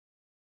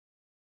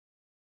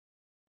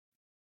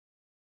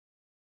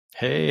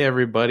Hey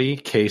everybody,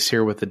 Case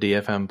here with the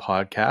DFM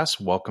podcast.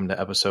 Welcome to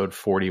episode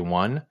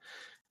 41.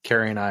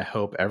 Carrie and I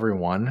hope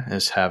everyone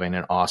is having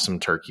an awesome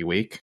turkey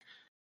week.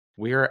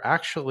 We are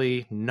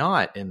actually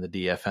not in the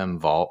DFM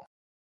vault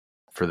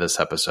for this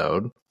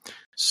episode.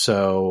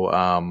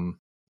 So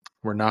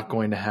we're not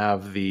going to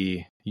have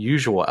the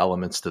usual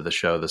elements to the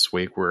show this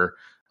week. We're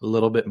a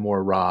little bit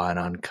more raw and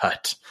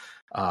uncut.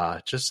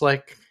 Just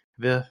like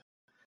the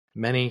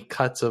many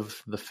cuts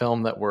of the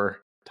film that we're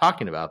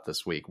talking about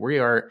this week. We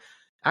are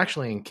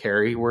actually in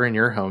Cary. We're in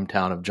your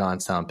hometown of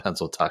Johnstown,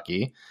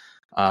 Pennsylvania,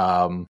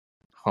 home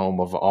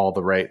of All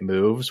the Right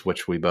Moves,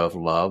 which we both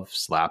love.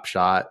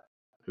 Slapshot.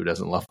 Who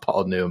doesn't love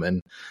Paul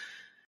Newman?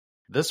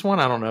 This one,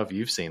 I don't know if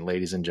you've seen,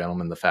 Ladies and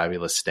Gentlemen, The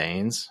Fabulous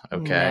Stains.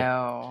 Okay.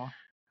 No.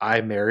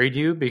 I married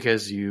you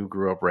because you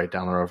grew up right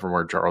down the road from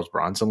where Charles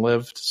Bronson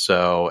lived.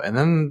 So, and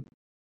then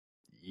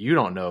you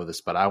don't know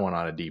this, but I went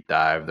on a deep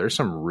dive. There's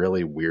some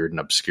really weird and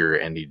obscure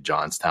indie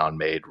Johnstown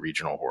made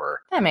regional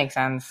horror. That makes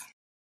sense.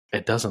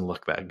 It doesn't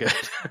look that good.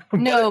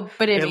 No,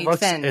 but it makes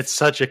sense. It's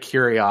such a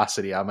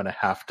curiosity. I'm gonna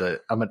have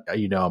to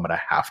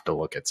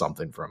look at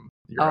something from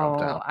your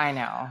hometown. I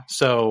know.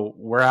 So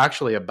we're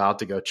actually about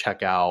to go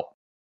check out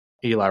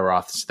Eli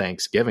Roth's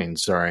Thanksgiving,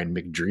 starring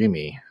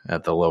McDreamy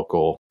at the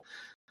local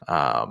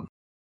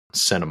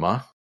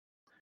cinema.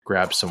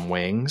 Grab some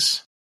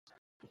wings.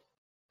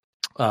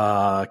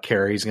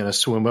 Carrie's gonna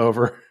swoon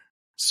over.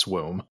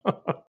 Swoon.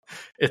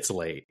 It's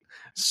late.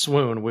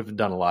 Swoon. We've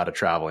done a lot of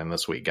traveling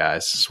this week,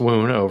 guys.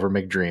 Swoon over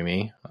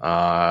McDreamy,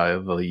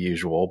 the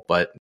usual,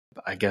 but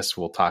I guess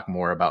we'll talk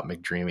more about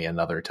McDreamy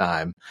another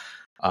time.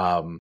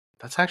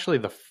 That's actually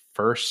the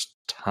first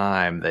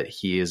time that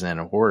he is in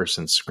a horror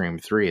since Scream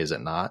 3, is it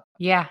not?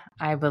 Yeah,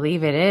 I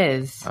believe it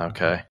is.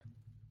 Okay.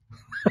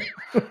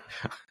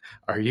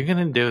 Are you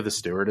going to do the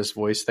stewardess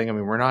voice thing? I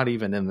mean, we're not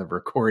even in the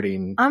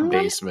recording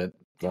basement.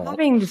 I'm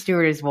having the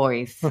stewardess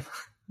voice.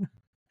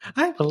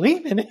 I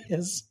believe it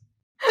is.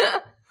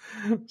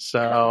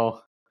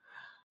 So,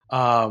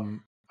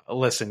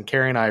 listen,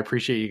 Carrie and I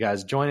appreciate you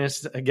guys joining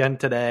us again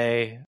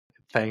today.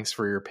 Thanks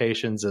for your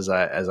patience. As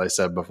I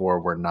said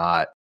before, we're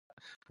not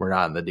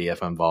in the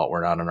DFM vault.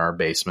 We're not in our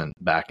basement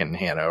back in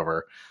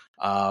Hanover.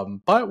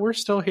 But we're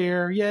still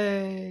here.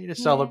 Yay! To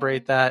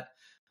celebrate that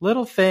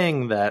little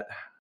thing that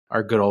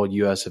our good old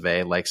US of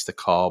A likes to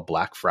call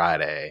Black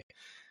Friday.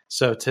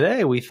 So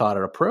today we thought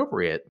it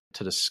appropriate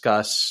to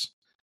discuss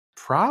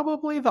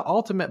probably the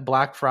ultimate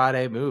Black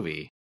Friday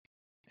movie.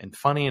 And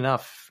funny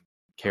enough,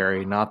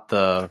 Carrie, not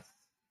the...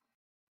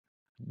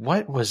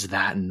 What was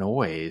that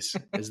noise?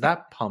 Is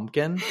that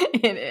Pumpkin?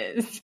 It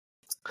is.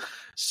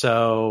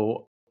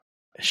 So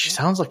she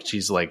sounds like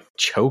she's like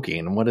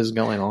choking. What is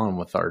going on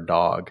with our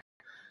dog?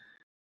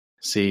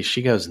 See,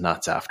 she goes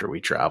nuts after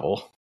we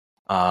travel.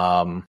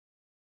 I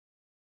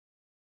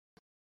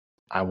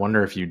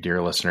wonder if you,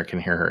 dear listener, can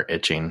hear her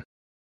itching.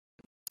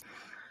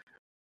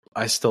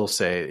 I still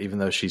say, even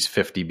though she's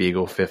 50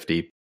 beagle,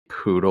 50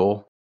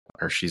 poodle,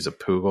 or she's a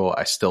poogle,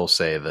 I still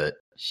say that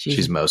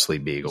she's mostly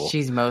beagle.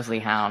 She's mostly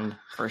hound,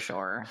 for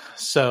sure.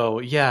 So,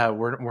 yeah,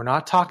 we're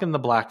not talking the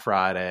Black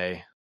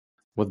Friday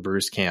with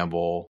Bruce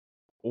Campbell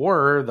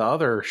or the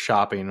other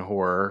shopping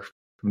horror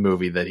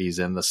movie that he's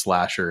in, the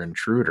slasher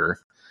Intruder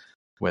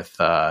with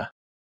the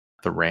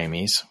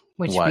Raimis.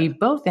 Which we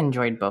both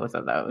enjoyed both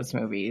of those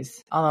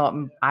movies.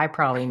 Although I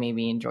probably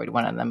maybe enjoyed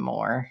one of them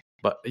more.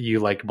 But you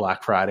liked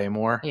Black Friday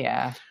more?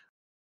 Yeah.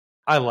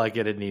 I like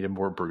it. It needed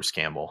more Bruce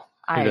Campbell.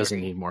 Who doesn't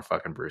need more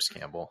fucking Bruce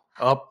Campbell?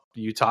 Oh,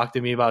 you talked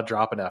to me about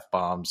dropping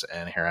F-bombs,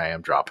 and here I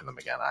am dropping them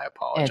again. I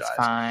apologize. It's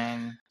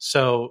fine.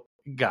 So,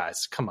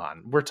 guys, come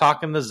on. We're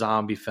talking the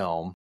zombie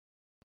film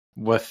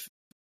with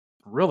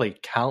really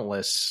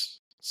countless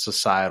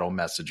societal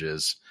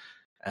messages,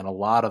 and a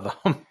lot of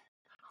them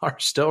are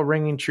still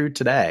ringing true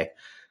today.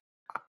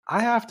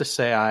 I have to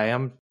say I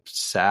am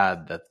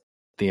sad that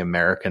the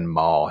American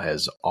mall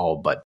has all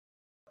but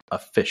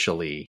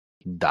officially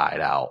died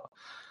out.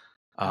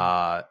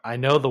 I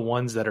know the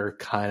ones that are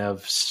kind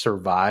of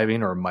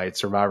surviving or might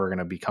survive are going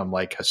to become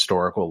like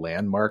historical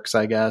landmarks,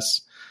 I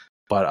guess.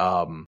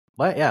 But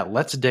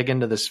let's dig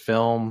into this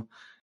film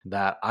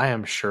that I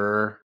am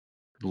sure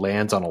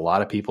lands on a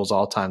lot of people's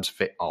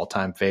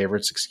all-time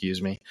favorites,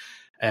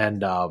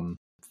 and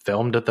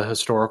filmed at the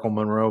historical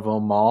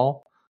Monroeville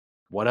Mall.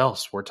 What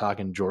else? We're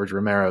talking George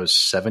Romero's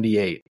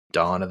 78,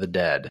 Dawn of the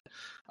Dead.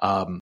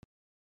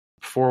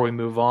 Before we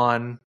move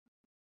on,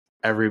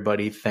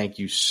 everybody, thank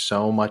you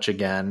so much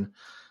again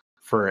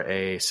for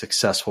a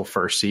successful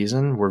first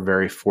season. We're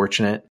very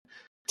fortunate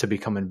to be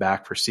coming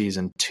back for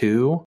season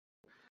 2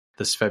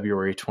 this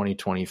February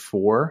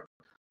 2024.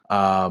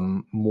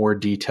 More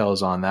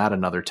details on that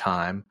another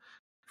time.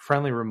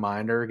 Friendly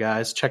reminder,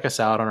 guys, check us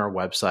out on our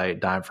website,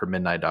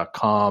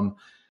 dimeformidnight.com.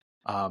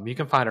 You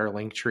can find our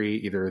link tree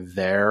either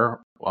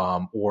there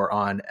or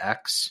on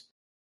X,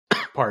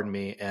 and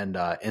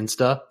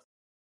Insta.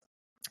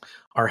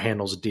 Our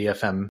handle's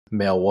DFM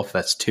Male Wolf,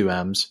 that's 2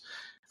 M's.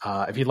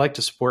 If you'd like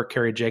to support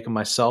Carrie, Jake, and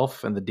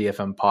myself and the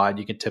DFM pod,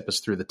 you can tip us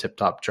through the Tip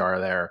Top jar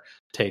there.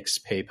 Takes,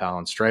 PayPal,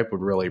 and Stripe.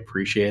 Would really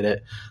appreciate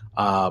it.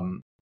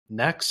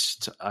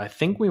 Next, I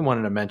think we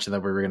wanted to mention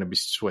that we were going to be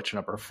switching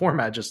up our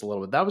format just a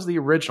little bit. That was the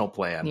original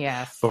plan.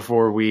 Yes.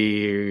 Before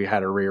we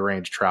had to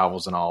rearrange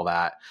travels and all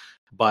that.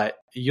 But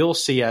you'll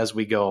see as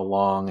we go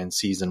along in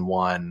season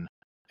 1,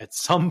 at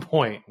some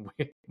point,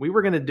 we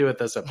were going to do it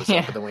this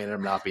episode, but then we ended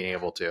up not being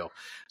able to.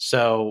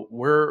 So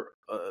we're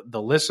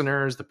the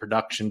listeners, the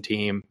production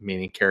team,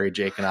 meaning Carrie,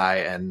 Jake, and I,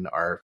 and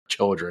our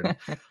children,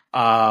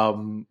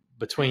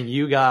 between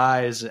you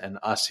guys and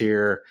us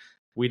here,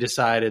 we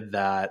decided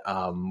that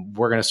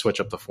we're going to switch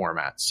up the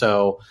format.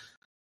 So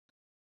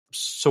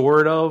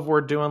sort of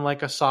we're doing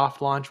like a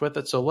soft launch with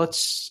it. So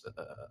let's,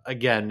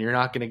 again, you're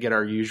not going to get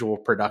our usual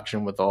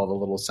production with all the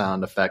little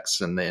sound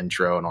effects and the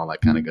intro and all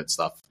that kind of good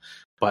stuff.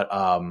 But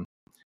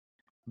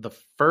the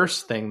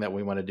first thing that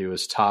we want to do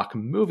is talk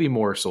movie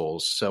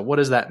morsels. So what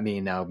does that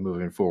mean now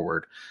moving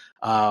forward?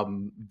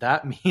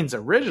 That means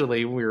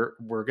originally we're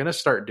going to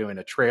start doing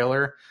a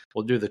trailer.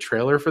 We'll do the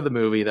trailer for the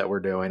movie that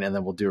we're doing, and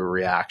then we'll do a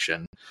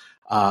reaction.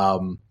 I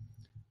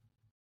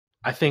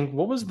think,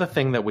 what was the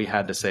thing that we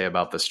had to say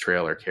about this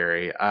trailer,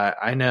 Carrie?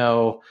 I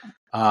know,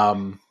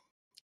 I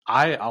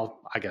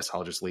guess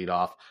I'll just lead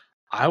off.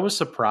 I was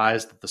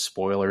surprised at the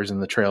spoilers in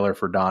the trailer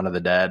for Dawn of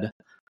the Dead.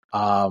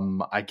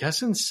 I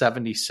guess in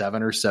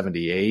 77 or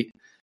 78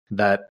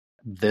 that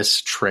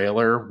this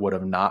trailer would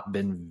have not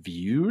been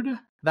viewed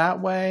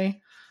that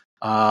way.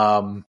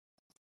 I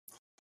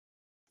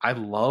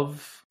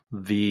love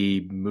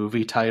the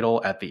movie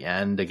title at the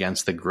end,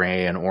 Against the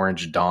Gray and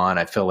Orange Dawn.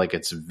 I feel like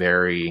it's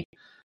it's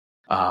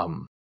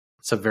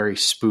a very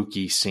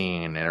spooky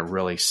scene, and it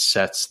really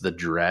sets the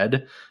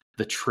dread.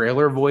 The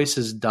trailer voice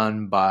is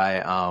done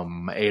by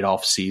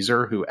Adolf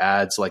Caesar, who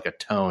adds like a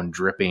tone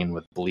dripping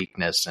with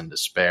bleakness and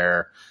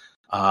despair.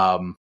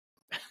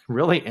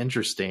 Really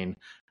interesting.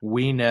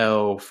 We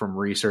know from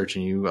research,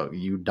 and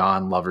you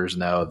Dawn lovers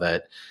know,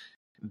 that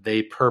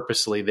they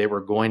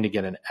were going to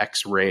get an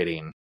X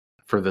rating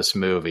for this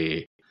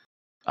movie.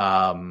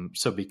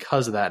 So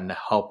because of that, and to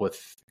help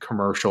with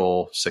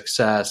commercial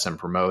success and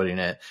promoting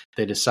it,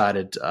 they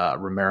decided,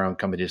 Romero and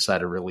company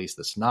decided to release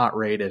this not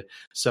rated.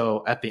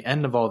 So at the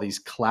end of all these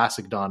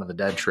classic Dawn of the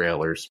Dead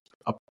trailers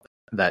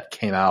that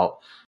came out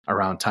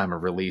around time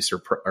of release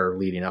or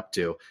leading up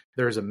to,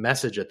 there's a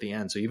message at the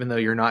end. So even though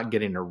you're not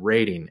getting a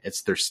rating,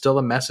 there's still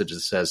a message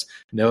that says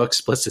no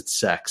explicit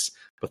sex,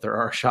 but there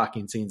are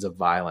shocking scenes of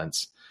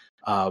violence.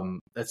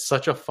 That's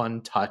such a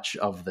fun touch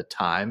of the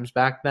times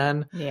back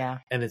then. Yeah.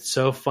 And it's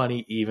so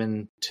funny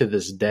even to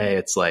this day.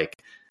 It's like,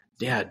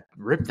 yeah,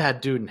 rip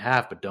that dude in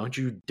half, but don't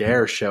you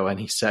dare show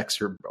any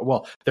sex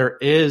there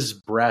is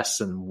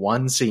breasts in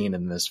one scene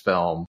in this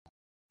film,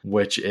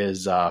 which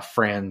is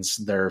Fran's,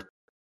 they're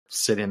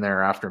sitting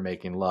there after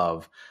making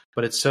love.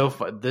 But it's so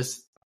fun.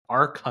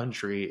 Our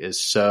country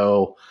is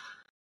so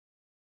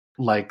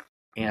like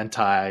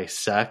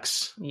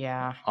anti-sex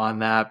on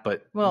that,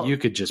 but you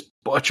could just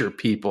butcher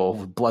people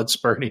with blood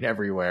spurting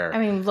everywhere. I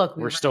mean, look,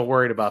 we're still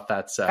worried about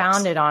that sex.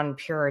 Founded on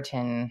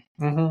Puritan.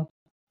 Mm-hmm.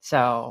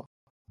 So,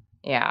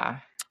 yeah.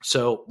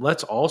 So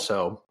let's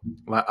also,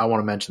 I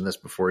want to mention this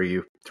before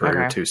you throw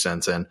your 2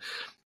 cents in.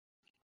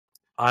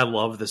 I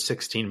love the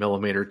 16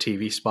 millimeter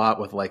TV spot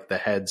with like the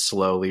head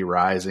slowly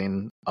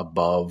rising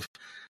above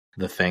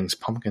the things.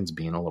 Pumpkin's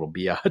being a little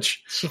biatch.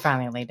 She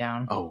finally laid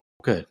down. Oh,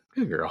 good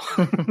girl.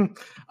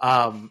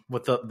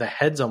 With the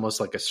head's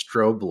almost like a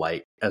strobe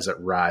light as it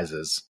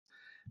rises.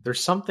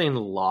 There's something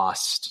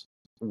lost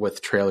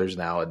with trailers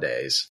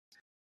nowadays.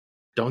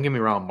 Don't get me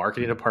wrong,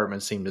 marketing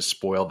departments seem to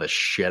spoil the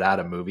shit out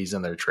of movies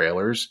in their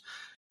trailers,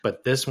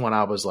 but this one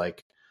I was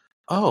like,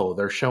 oh,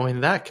 they're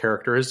showing that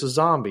character as a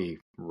zombie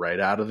right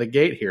out of the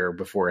gate here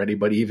before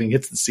anybody even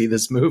gets to see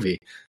this movie.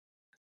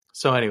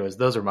 So anyways,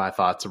 those are my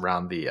thoughts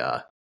around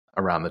the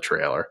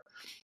trailer.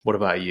 What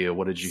about you?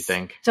 What did you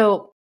think?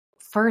 So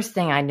first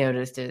thing I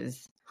noticed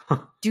is,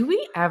 do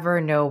we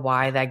ever know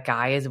why that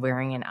guy is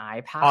wearing an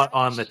eye patch?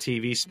 On the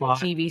TV spot?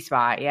 TV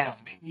spot, yeah.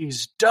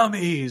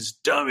 Dummies.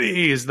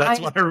 That's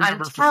what I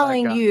remember. I'm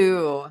telling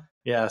you.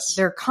 Yes.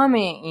 They're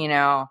coming,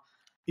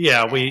 Yeah,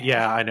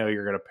 I know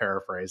you're going to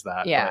paraphrase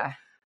that. Yeah.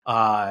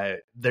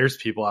 But, there's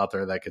people out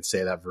there that could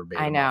say that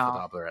verbatim. I know. Off the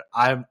top of their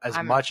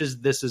head. Much as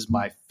this is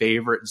my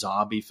favorite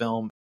zombie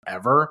film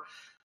ever,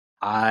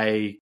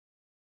 I'm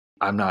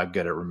not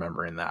good at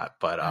remembering that,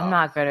 but I'm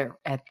not good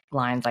at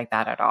lines like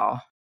that at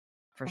all.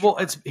 For sure.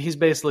 Well, he's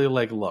basically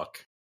like,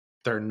 look,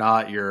 they're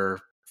not your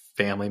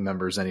family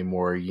members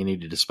anymore. You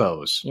need to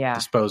dispose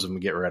of them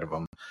and get rid of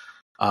them.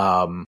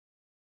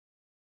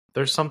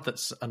 There's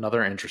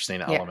another interesting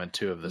element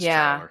too of this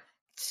trailer.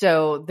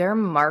 So they're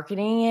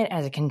marketing it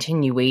as a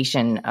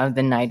continuation of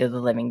the Night of the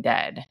Living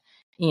Dead.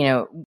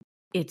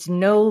 It's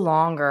no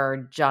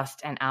longer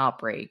just an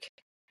outbreak.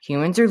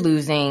 Humans are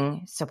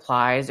losing,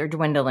 supplies are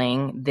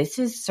dwindling. This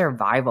is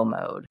survival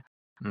mode.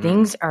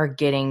 Things are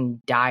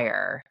getting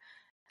dire.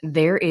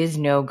 There is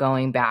no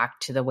going back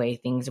to the way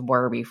things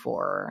were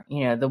before.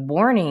 The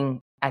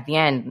warning at the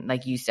end,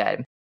 like you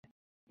said,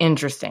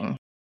 interesting.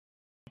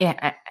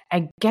 Yeah,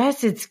 I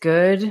guess it's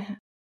good.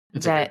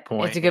 It's a good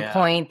point. It's a good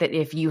point that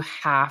if you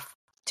have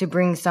to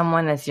bring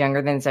someone that's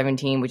younger than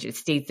 17, which it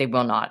states they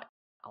will not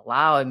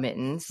allow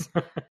admittance,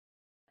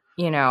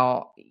 you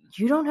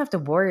don't have to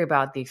worry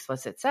about the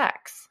explicit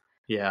sex.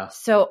 Yeah.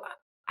 So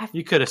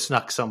you could have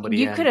snuck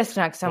somebody in. You could have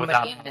snuck somebody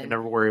without in. having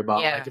to worry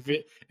about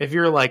if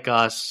you're like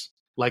us,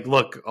 like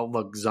look,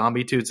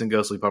 Zombie Toots and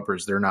Ghostly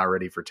Puppers, they're not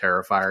ready for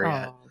Terrifier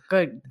yet.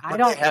 Good.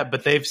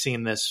 But they've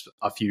seen this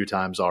a few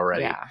times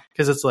already. Yeah.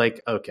 Because it's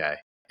like, okay,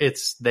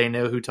 they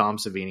know who Tom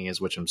Savini is,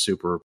 which I'm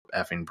super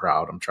effing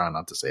proud. I'm trying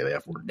not to say the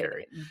F word,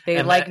 Gary.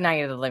 They like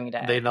Night of the Living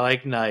Dead. They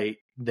like Night.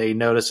 They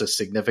notice a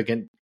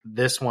significant.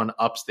 This one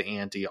ups the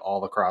ante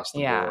all across the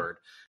board.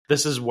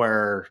 This is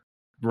where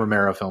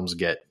Romero films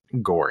get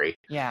gory.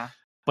 Yeah.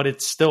 But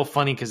it's still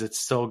funny because it's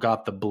still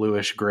got the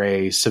bluish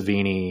gray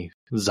Savini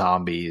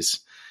zombies.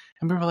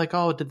 And we were like,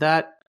 oh,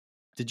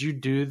 did you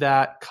do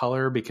that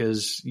color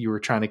because you were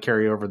trying to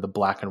carry over the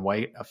black and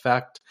white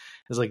effect?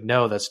 It's like,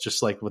 no, that's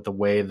just like with the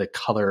way the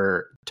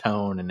color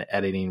tone and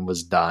editing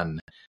was done.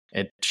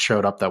 It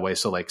showed up that way.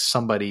 So like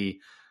somebody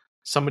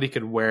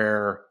could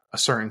wear a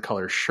certain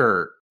color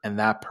shirt and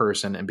that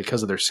person, and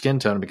because of their skin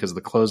tone, because of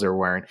the clothes they're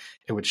wearing,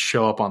 it would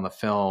show up on the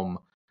film.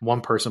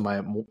 One person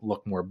might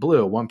look more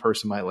blue, one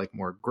person might look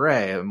more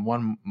gray, and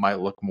one might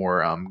look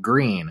more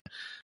green.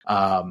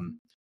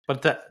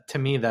 But to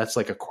me, that's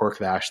like a quirk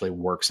that actually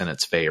works in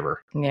its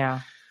favor. Yeah.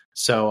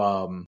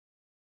 So,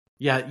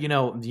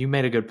 you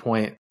made a good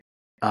point.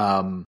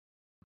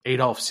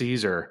 Adolf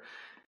Caesar,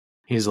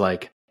 he's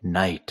like,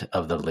 Night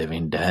of the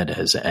Living Dead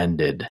has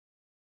ended.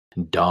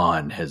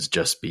 Dawn has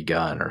just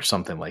begun, or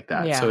something like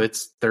that. Yeah. So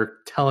they're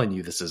telling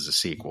you this is a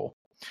sequel.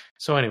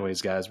 So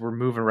anyways, guys, we're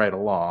moving right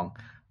along.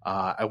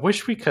 I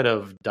wish we could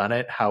have done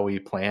it how we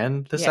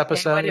planned this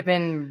episode. It would have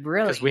been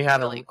really, because we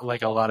had really cool.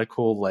 Like a lot of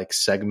cool like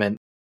segment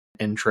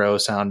intro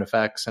sound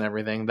effects and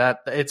everything. That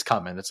it's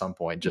coming at some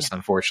point, just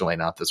unfortunately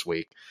not this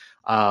week.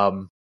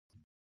 But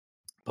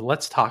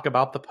let's talk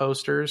about the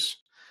posters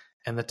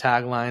and the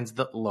taglines.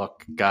 That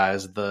look,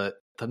 guys, the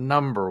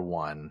number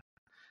one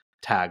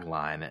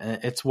tagline,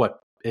 and it's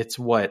what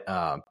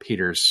the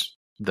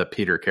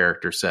Peter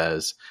character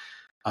says.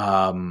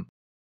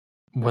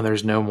 When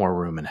there's no more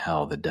room in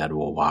hell, the dead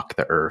will walk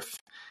the earth.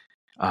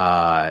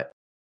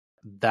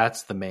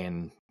 That's the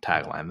main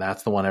tagline.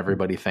 That's the one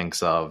everybody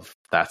thinks of.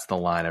 That's the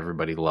line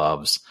everybody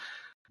loves.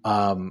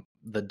 The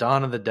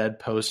Dawn of the Dead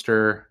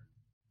poster,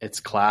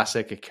 it's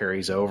classic. It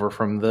carries over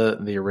from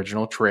the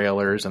original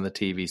trailers and the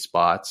TV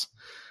spots.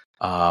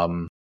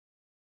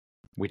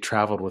 We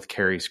traveled with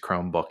Carrie's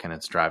Chromebook, and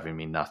it's driving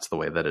me nuts the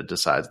way that it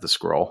decides to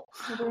scroll.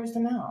 Where's the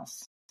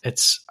mouse?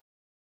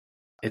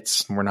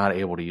 We're not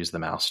able to use the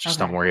mouse. Just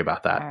don't worry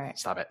about that. All right.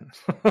 Stop it.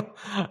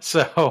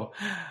 So,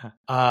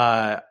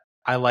 I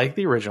like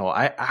the original.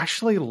 I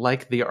actually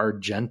like the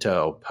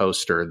Argento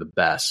poster the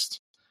best.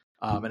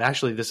 And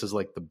actually this is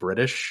like the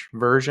British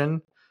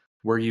version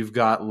where you've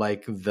got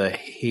like the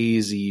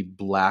hazy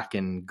black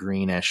and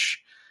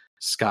greenish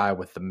sky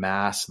with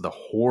the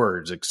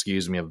hordes,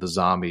 of the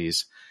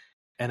zombies.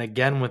 And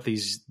again, with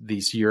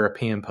these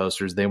European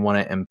posters, they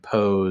want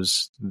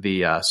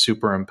to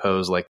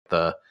superimpose like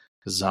the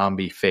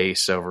zombie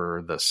face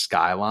over the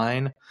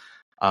skyline.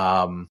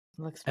 And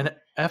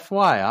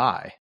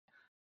FYI,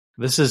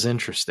 this is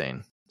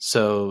interesting.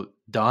 So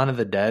Dawn of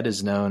the Dead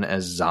is known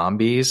as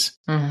Zombies.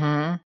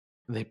 Mm-hmm.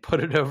 They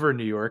put it over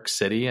New York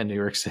City, and New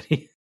York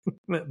City,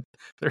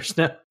 there's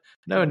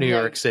no New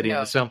York City in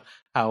this film.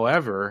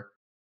 However,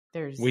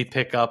 we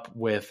pick up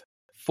with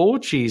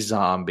Fulci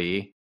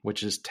Zombie,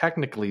 which is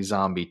technically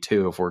Zombie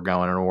 2 if we're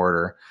going in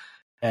order,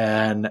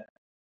 and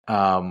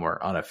or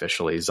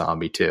unofficially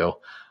Zombie 2.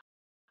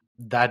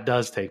 That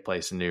does take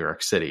place in New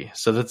York City.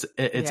 So it's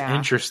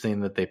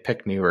interesting that they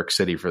picked New York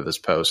City for this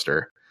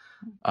poster.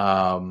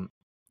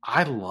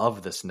 I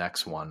love this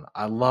next one.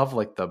 I love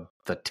like the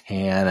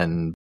tan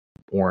and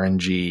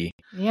orangey.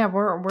 Yeah,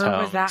 where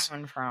tones. was that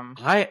one from?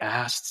 I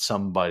asked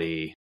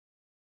somebody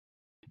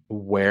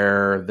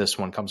where this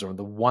one comes from.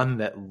 The one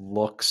that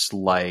looks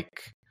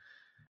like,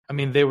 I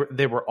mean, they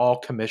were all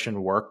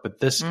commissioned work, but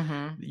this,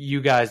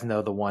 you guys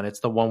know the one. It's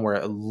the one where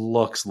it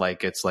looks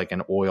like it's like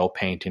an oil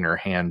painting or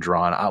hand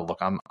drawn.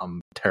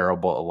 I'm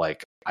terrible at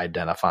like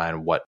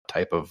identifying what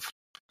type of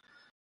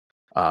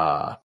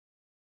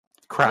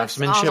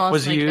craftsmanship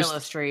was like used.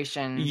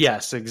 Illustration.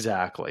 Yes,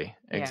 exactly.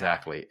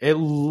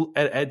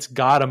 It's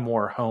got a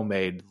more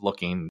homemade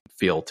looking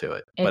feel to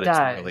it. But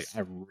I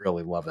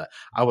really love that.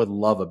 I would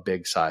love a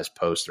big size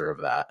poster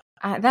of that.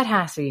 That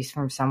has to be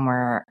from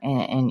somewhere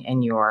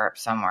in Europe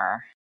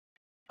somewhere.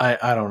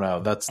 I don't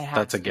know. That's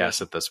a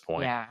guess at this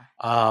point. Yeah.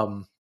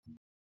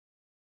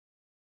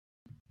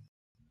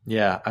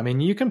 Yeah. I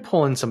mean, you can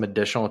pull in some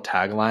additional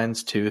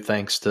taglines too,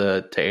 thanks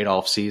to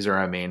Adolf Caesar.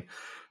 I mean,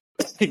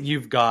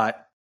 you've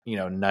got,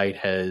 night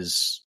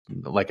has,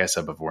 like I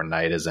said before,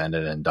 night has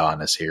ended and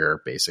dawn is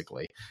here,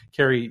 basically.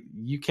 Carrie,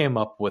 you came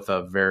up with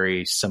a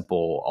very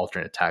simple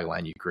alternate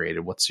tagline you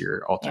created. What's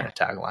your alternate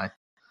tagline?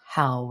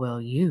 How will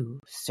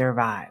you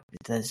survive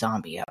the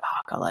zombie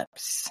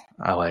apocalypse?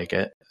 I like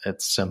it.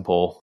 It's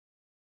simple.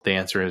 The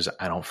answer is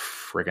I don't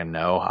friggin'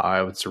 know how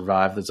I would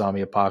survive the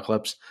zombie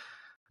apocalypse.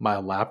 My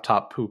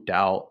laptop pooped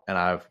out, and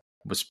I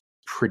was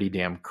pretty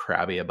damn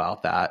crabby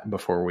about that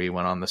before we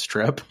went on this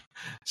trip.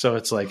 So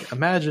it's like,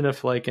 imagine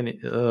if all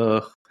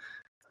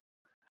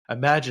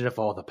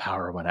the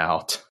power went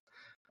out.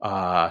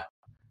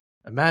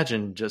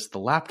 Imagine just the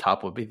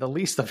laptop would be the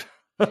least of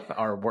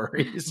our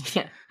worries.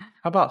 Yeah.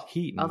 How about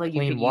heat and Although you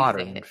clean could water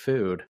use it. and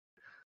food?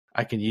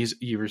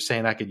 You were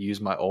saying I could use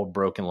my old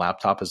broken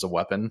laptop as a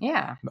weapon?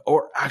 Yeah.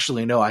 Or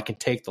actually, no, I can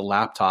take the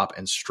laptop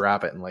and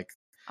strap it and like,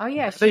 Oh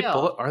yeah,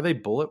 are they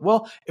bullet?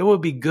 Well, it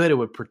would be good. It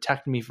would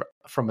protect me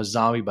from a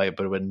zombie bite,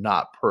 but it would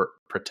not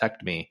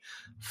protect me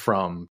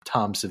from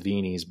Tom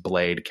Savini's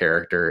Blade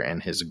character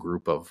and his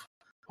group of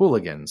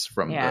hooligans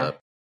from the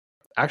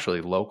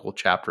actually local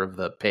chapter of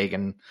the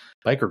pagan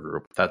biker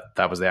group.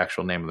 That was the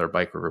actual name of their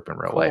biker group in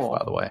real life,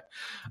 by the way.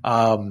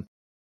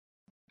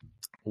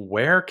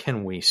 Where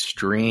can we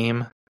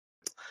stream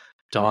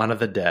Dawn of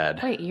the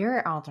Dead? Wait,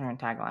 your alternate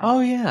tagline.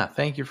 Oh yeah,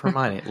 thank you for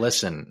reminding.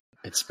 Listen,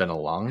 it's been a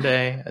long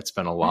day. It's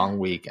been a long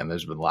week, and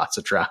there's been lots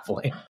of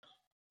traveling.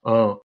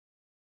 Oh,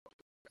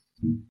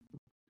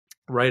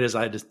 right as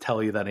I just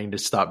tell you that I need to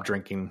stop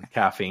drinking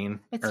caffeine.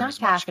 It's not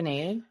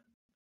caffeinated.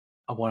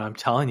 What I'm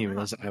telling you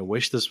is I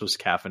wish this was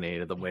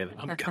caffeinated the way that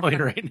I'm going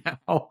right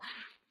now.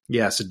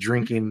 Yes,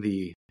 drinking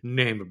the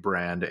name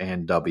brand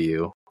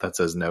A&W that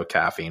says no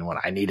caffeine when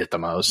I need it the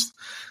most.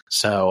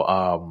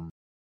 So,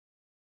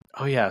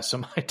 oh yeah, so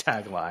my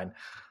tagline,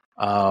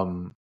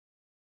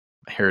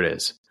 here it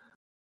is.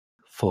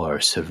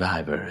 For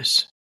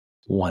survivors,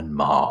 one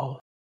mall,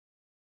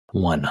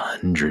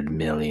 100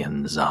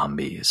 million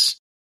zombies,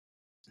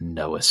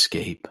 no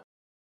escape.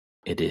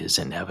 It is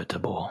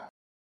inevitable.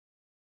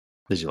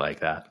 Did you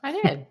like that? I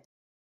did.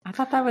 I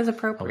thought that was I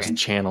appropriate. was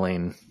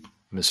channeling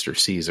Mr.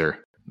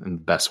 Caesar in the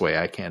best way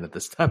I can at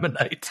this time of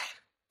night.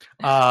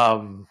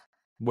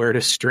 Where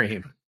to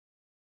stream?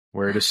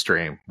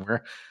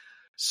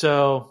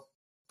 So,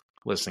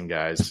 listen,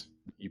 guys,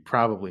 you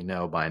probably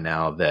know by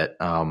now that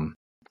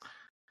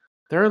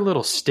they're a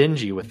little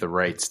stingy with the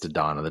rights to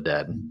Dawn of the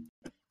Dead.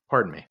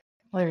 Pardon me.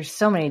 Well, there's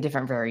so many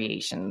different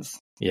variations.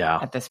 Yeah.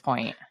 At this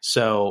point.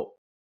 So,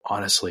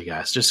 honestly,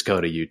 guys, just go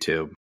to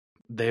YouTube.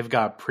 They've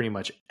got pretty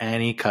much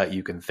any cut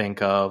you can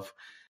think of.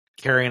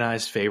 Carrie and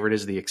I's favorite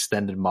is the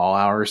extended mall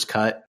hours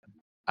cut.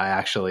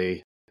 I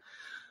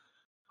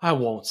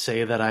won't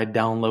say that I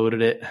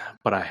downloaded it,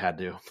 but I had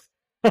to.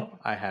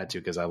 I had to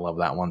because I love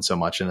that one so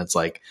much. And it's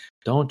like,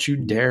 don't you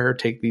dare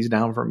take these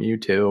down from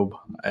YouTube.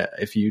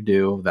 If you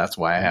do, that's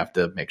why I have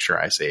to make sure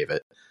I save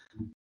it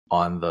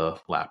on the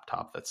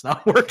laptop that's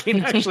not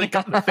working. Actually,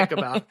 come to think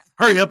about it.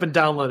 Hurry up and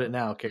download it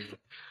now, Carrie.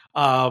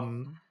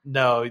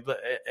 No,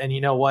 and you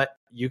know what?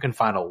 You can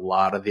find a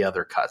lot of the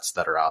other cuts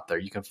that are out there.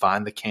 You can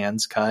find the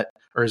Cans cut,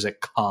 or is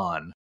it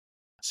Con?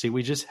 See,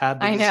 we just had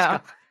this. I know.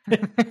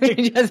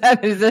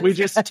 we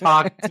just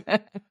talked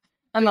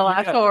on the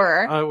last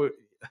horror.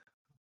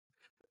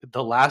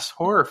 The last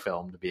horror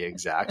film, to be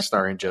exact,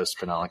 starring Joe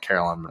Spinell and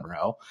Caroline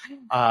Monroe.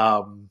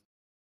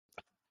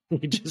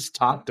 We just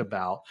talked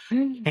about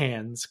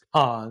Cans,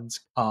 Cons,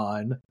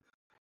 Con.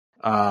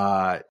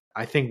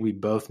 I think we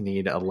both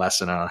need a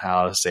lesson on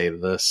how to say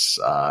this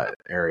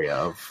area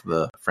of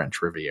the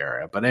French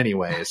Riviera. But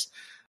anyways,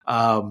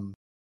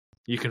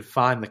 you can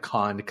find the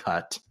Con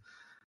cut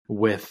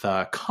with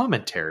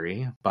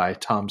commentary by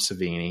Tom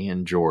Savini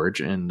and George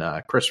and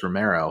Chris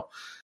Romero.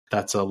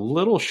 That's a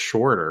little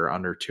shorter,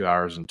 under 2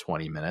 hours and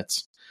 20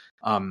 minutes.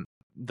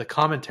 The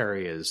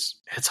commentary it's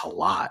a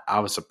lot.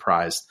 I was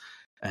surprised.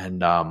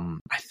 And I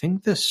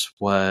think this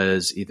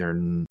was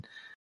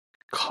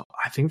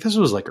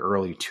like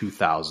early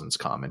 2000s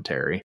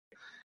commentary,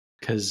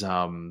 because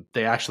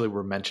they actually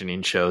were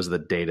mentioning shows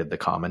that dated the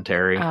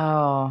commentary.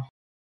 Oh.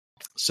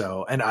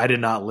 So, and I did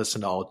not listen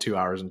to all 2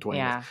 hours and 20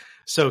 minutes.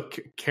 So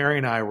Carrie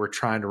and I were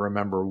trying to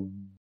remember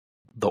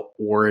the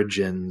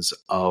origins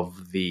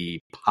of the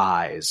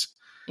pies.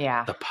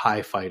 Yeah. The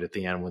pie fight at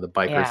the end where the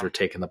bikers were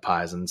taking the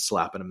pies and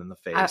slapping them in the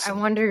face. I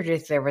wondered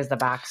if there was the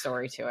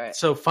backstory to it.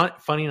 So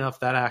funny enough,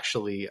 that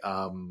actually,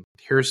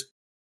 here's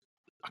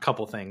a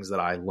couple things that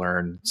I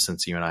learned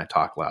since you and I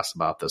talked last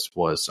about this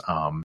was,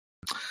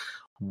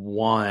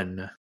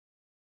 one,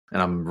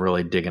 and I'm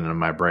really digging into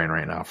my brain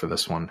right now for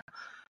this one,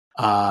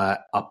 a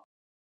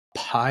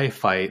pie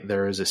fight.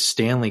 There is a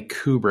Stanley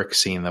Kubrick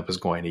scene that was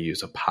going to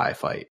use a pie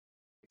fight.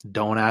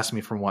 Don't ask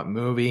me from what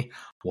movie.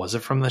 Was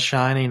it from The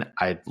Shining?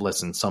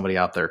 Somebody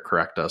out there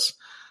correct us.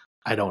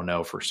 I don't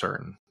know for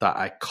certain.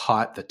 I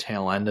caught the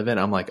tail end of it.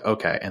 I'm like,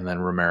 okay. And then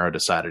Romero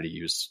decided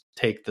to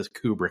take the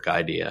Kubrick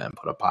idea and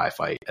put a pie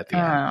fight at the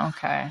end. Oh,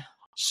 okay.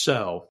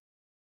 So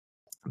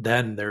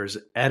then there's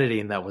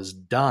editing that was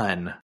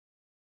done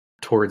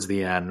towards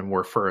the end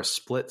where for a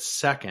split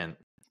second,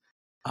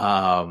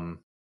 and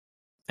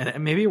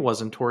maybe it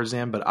wasn't towards the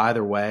end, but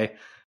either way,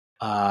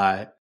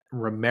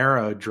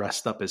 Romero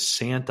dressed up as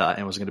Santa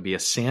and was going to be a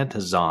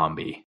Santa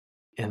zombie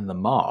in the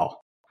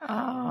mall.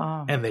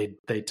 Oh. And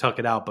they took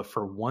it out, but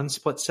for one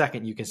split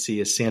second, you can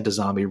see a Santa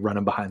zombie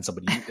running behind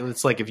somebody.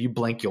 It's like if you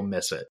blink, you'll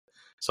miss it.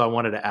 So I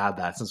wanted to add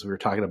that since we were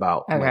talking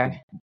about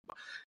like,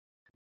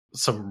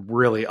 some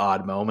really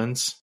odd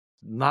moments.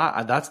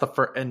 That's the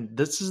first, and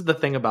this is the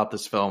thing about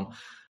this film.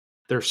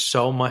 There's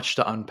so much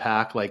to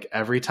unpack. Like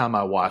every time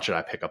I watch it,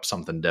 I pick up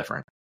something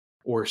different,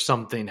 or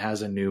something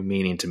has a new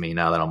meaning to me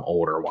now that I'm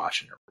older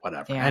watching it or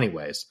whatever. Yeah.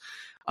 Anyways,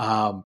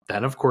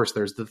 then of course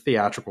there's the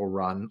theatrical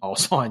run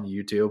also on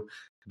YouTube.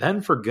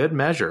 Then for good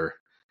measure,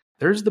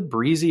 there's the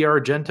breezy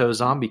Argento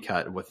zombie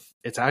cut with,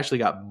 it's actually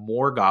got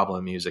more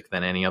goblin music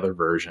than any other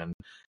version.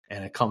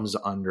 And it comes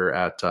under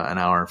at an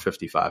hour and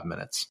 55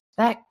 minutes.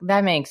 That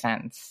makes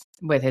sense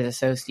with his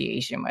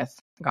association with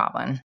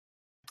Goblin.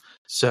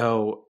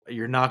 So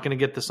you're not going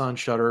to get this on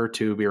Shudder or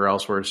Tubi or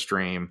elsewhere to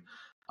stream.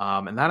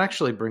 And that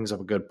actually brings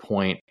up a good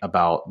point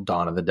about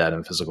Dawn of the Dead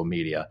and physical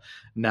media.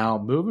 Now,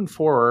 moving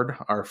forward,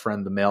 our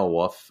friend the Male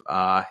Wolf,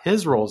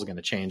 his role is going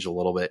to change a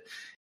little bit.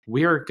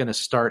 We are going to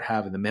start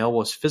having the Male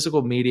Wolf's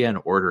physical media and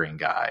ordering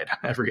guide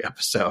every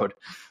episode.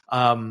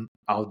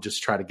 I'll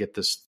just try to get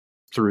this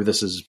through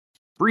this as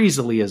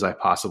breezily as I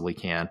possibly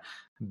can.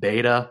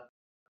 Beta,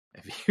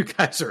 if you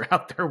guys are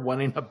out there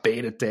wanting a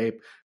beta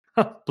tape,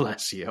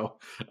 bless you.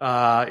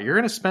 You're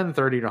going to spend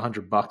 $30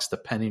 to $100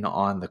 depending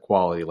on the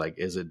quality. Like,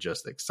 is it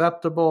just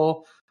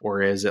acceptable,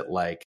 or is it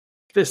like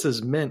this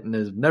is mint and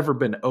has never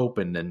been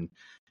opened, and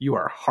you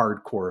are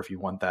hardcore if you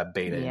want that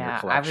beta in your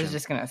collection? I was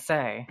just going to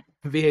say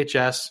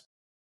VHS.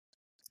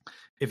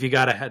 If you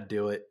got to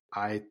do it,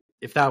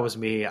 if that was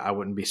me, I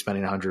wouldn't be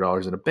spending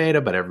 $100 in a beta,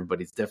 but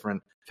everybody's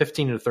different.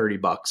 $15 to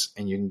 $30,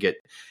 and you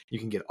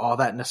can get all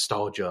that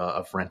nostalgia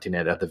of renting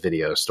it at the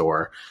video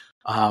store.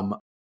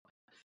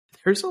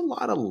 There's a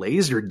lot of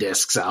laser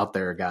discs out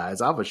there, guys.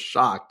 I was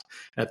shocked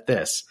at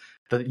this.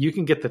 That you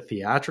can get the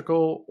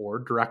theatrical or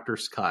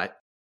director's cut.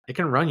 It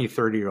can run you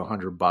 $30 to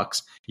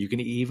 $100. You can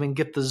even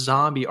get the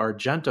zombie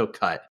Argento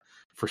cut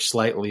for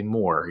slightly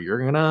more.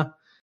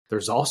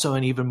 There's also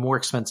an even more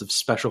expensive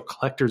special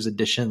collector's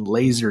edition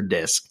laser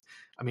disc.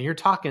 I mean, you're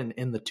talking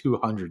in the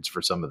 200s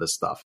for some of this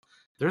stuff.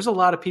 There's a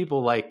lot of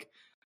people like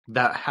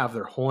that have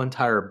their whole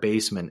entire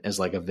basement as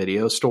like a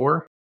video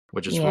store,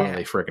 which is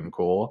really freaking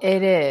cool.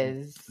 It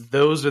is.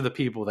 Those are the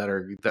people that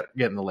are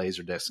getting the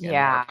laser disc. And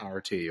more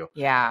power to you.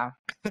 Yeah.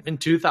 In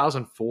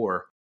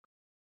 2004,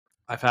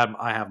 I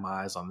have my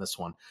eyes on this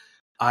one.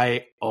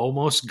 I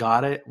almost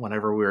got it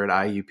whenever we were at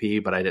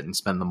IUP, but I didn't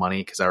spend the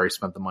money because I already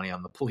spent the money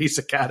on the Police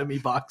Academy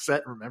box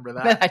set. Remember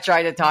that? I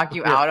tried to talk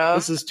you out of.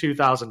 This is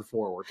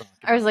 2004. We're talking.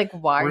 I was like,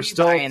 why are you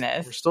buying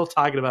this? We're still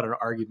talking about an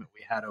argument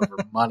we had over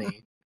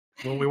money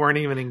when we weren't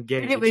even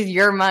engaged. It was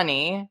your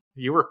money.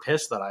 You were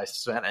pissed that I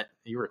spent it.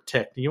 You were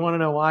ticked. You want to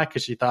know why?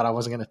 Because you thought I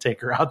wasn't going to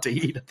take her out to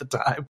eat at the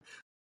time.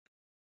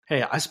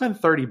 Hey, I spent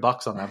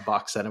 $30 on that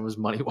box set. It was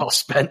money well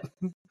spent.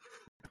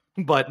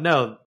 But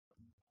no,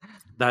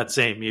 that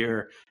same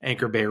year,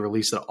 Anchor Bay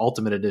released an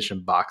Ultimate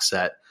Edition box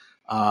set.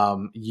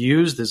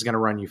 Used is going to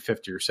run you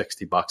 $50 or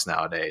 $60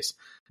 nowadays.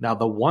 Now,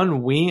 the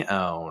one we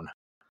own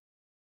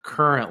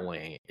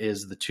currently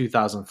is the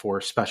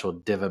 2004 Special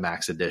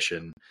Divimax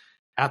Edition.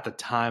 At the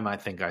time, I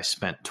think I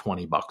spent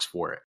 $20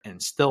 for it,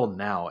 and still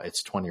now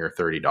it's $20 or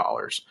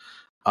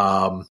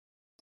 $30.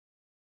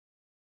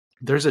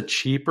 There's a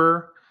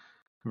cheaper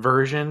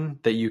version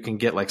that you can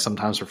get, like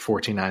sometimes for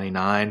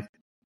 $14.99.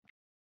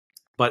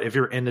 But if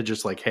you're into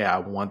just like, hey, I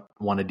want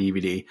a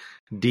DVD,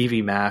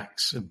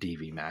 Divimax,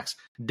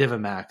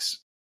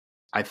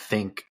 I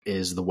think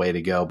is the way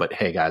to go. But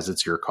hey, guys,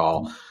 it's your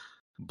call.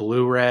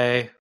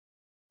 Blu-ray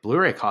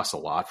costs a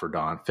lot for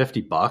Dawn,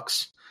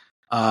 $50.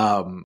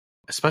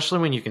 Especially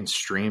when you can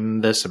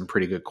stream this in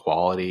pretty good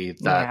quality.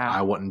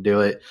 I wouldn't do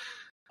it.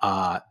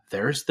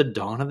 There's the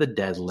Dawn of the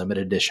Dead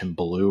limited edition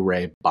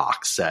Blu-ray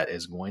box set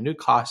is going to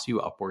cost you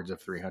upwards of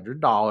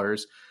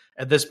 $300.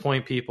 At this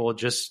point, people,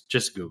 just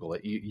Google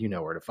it. You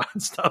know where to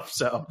find stuff.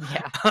 So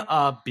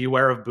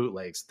beware of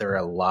bootlegs. There are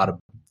a lot of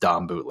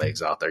dumb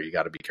bootlegs out there. You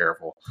got to be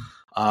careful.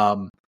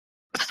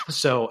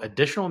 So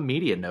additional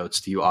media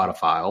notes to you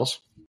audiophiles,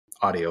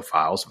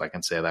 if I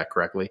can say that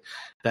correctly,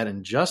 that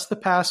in just the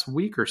past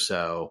week or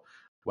so,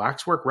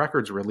 Waxwork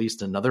Records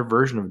released another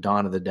version of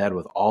Dawn of the Dead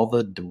with all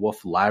the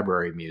DeWolf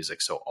library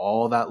music. So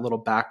all that little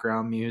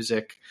background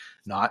music,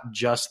 not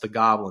just the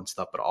goblin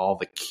stuff, but all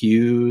the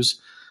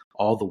cues,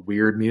 all the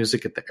weird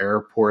music at the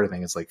airport. I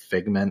think it's like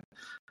Figment.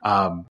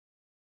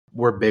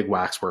 We're big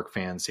Waxwork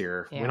fans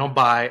here. Yeah. We don't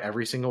buy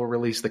every single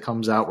release that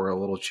comes out. We're a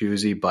little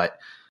choosy, but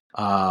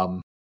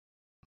and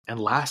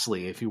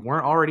lastly, if you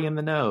weren't already in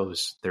the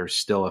knows, there's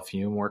still a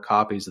few more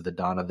copies of the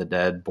Dawn of the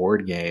Dead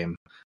board game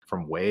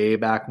from way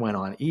back when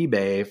on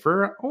eBay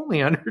for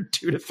only under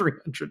 $200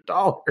 to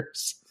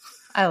 $300.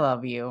 I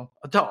love you.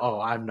 Oh,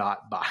 I'm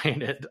not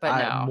buying it.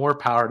 But more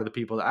power to the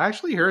people. I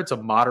actually hear it's a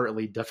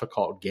moderately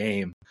difficult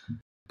game,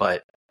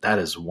 but that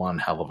is one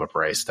hell of a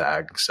price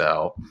tag.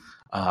 So,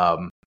 but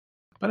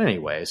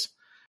anyways,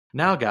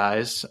 now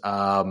guys,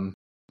 I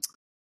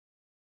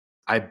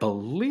I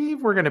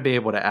believe we're going to be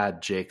able to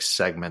add Jake's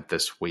segment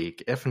this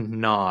week. If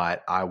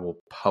not, I will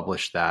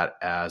publish that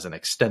as an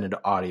extended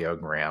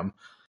audiogram.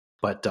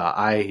 But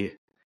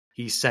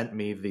he sent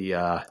me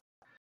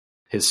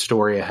his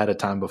story ahead of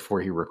time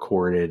before he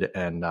recorded,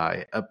 and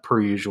per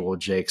usual,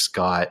 Jake's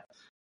got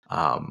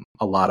a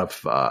lot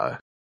of.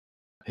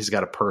 He's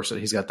got the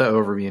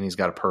overview, and he's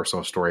got a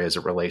personal story as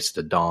it relates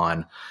to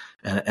Dawn,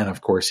 and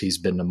of course, he's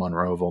been to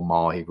Monroeville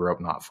Mall. He grew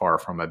up not far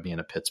from it, being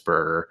a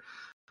Pittsburgher.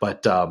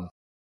 But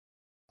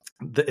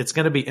it's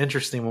going to be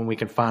interesting when we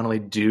can finally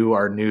do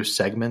our new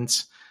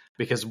segments,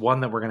 because one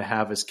that we're going to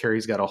have is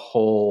Carrie's got a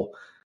whole.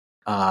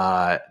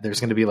 There's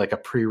going to be like a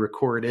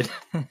pre-recorded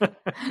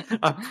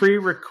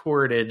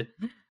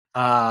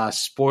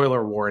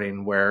spoiler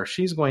warning where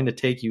she's going to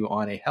take you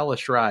on a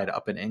hellish ride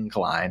up an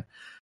incline.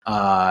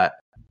 And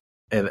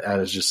that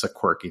is just a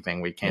quirky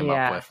thing we came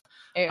up with.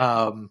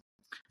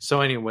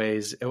 So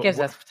anyways, it gives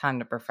us time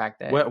to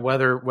perfect it.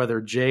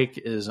 Whether Jake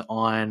is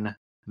on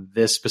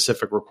this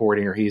specific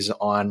recording or he's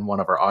on one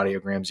of our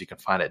audiograms, you can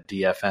find it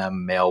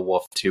DFM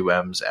Mailwolf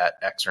 2Ms at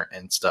X or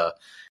Insta.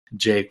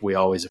 Jake, we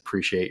always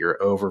appreciate your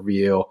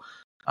overview.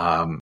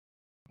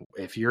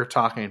 If you're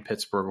talking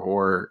Pittsburgh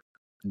horror,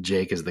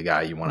 Jake is the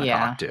guy you want to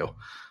talk to.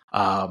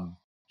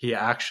 He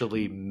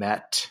actually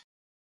met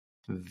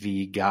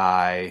the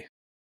guy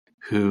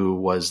who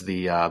was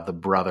the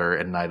brother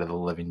in Night of the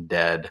Living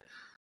Dead.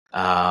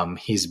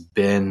 He's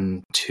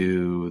been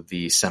to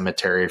the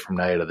cemetery from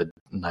Night of the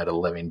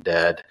Living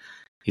Dead.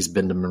 He's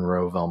been to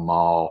Monroeville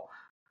Mall.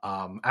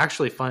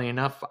 Actually, funny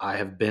enough, I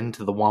have been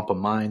to the Wampa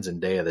Mines and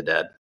Day of the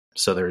Dead.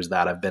 So there's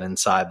that. I've been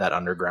inside that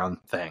underground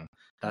thing.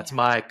 That's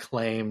my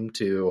claim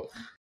to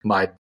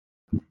my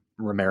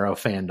Romero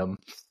fandom.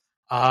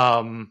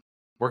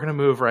 We're going to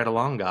move right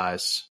along,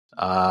 guys.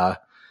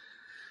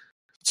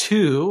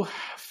 Two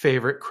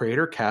favorite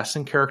creator, cast,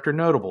 and character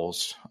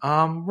notables.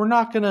 We're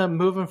not going to,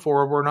 moving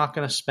forward, we're not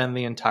going to spend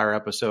the entire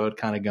episode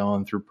kind of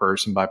going through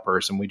person by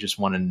person. We just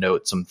want to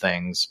note some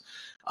things.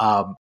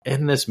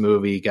 In this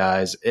movie,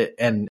 guys,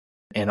 and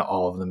in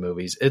all of the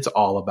movies, it's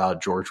all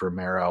about George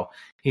Romero.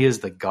 He is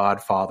the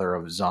godfather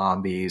of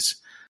zombies.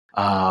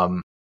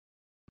 As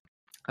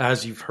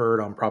you've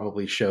heard on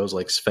probably shows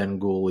like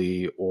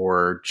Svengoolie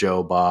or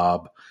Joe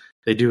Bob,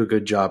 they do a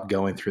good job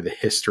going through the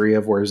history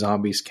of where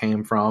zombies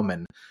came from.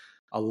 And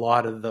a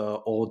lot of the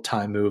old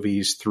time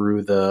movies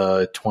through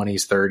the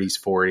 20s,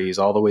 30s, 40s,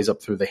 all the ways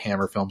up through the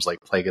Hammer films like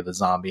Plague of the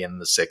Zombie in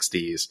the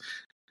 60s,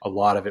 a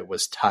lot of it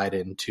was tied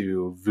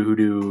into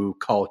voodoo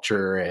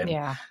culture.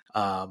 And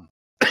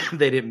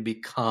they didn't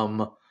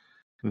become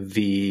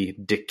the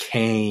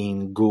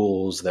decaying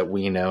ghouls that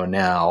we know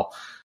now.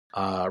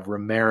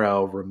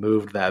 Romero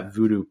removed that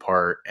voodoo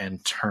part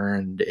and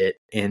turned it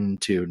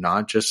into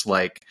not just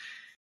like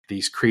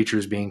these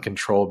creatures being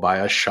controlled by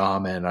a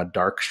shaman, a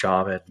dark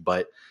shaman,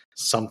 but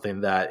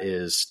something that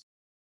is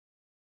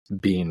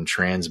being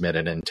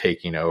transmitted and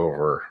taking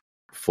over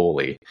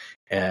fully.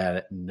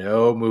 And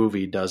no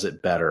movie does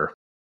it better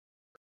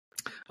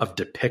of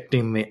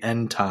depicting the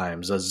end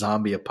times, a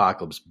zombie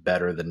apocalypse,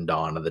 better than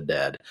Dawn of the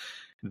Dead.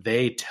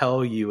 They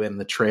tell you in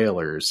the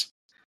trailers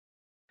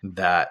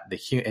that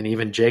and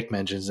even Jake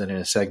mentions it in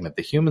a segment,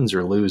 the humans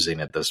are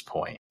losing at this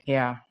point.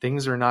 Yeah.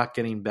 Things are not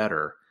getting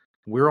better.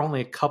 We're only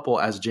a couple,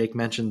 as Jake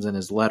mentions in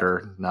his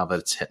letter, now that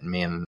it's hitting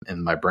me in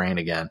my brain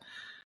again,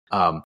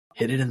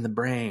 hit it in the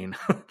brain.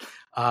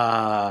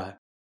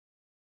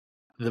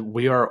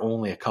 We are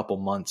only a couple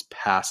months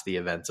past the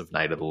events of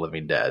Night of the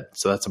Living Dead.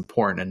 So that's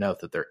important to note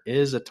that there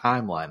is a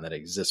timeline that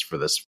exists for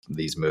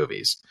these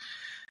movies.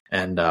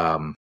 And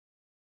the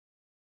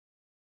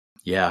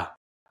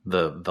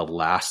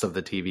last of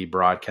the TV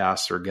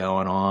broadcasts are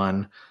going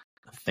on.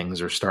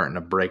 Things are starting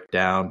to break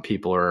down.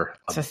 People are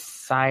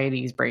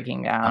society's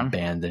breaking down,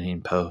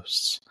 abandoning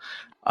posts.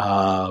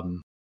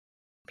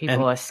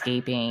 People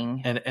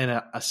escaping.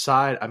 And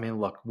aside, I mean,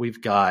 look,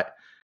 we've got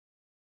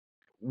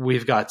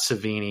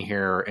Savini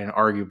here, and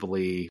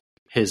arguably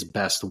his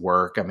best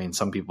work. I mean,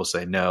 some people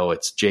say no,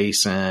 it's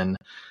Jason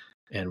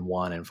in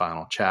One and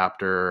Final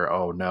Chapter.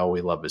 Oh no,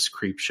 we love his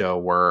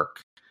Creepshow work.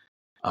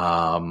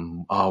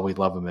 Oh, we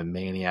love him in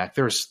Maniac.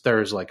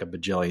 There's like a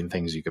bajillion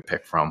things you could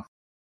pick from.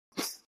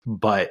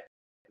 But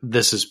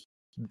this is,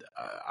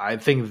 I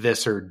think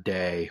This or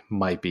Day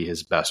might be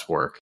his best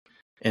work,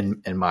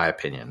 in my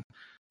opinion.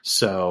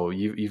 So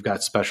you've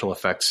got special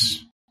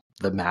effects,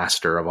 the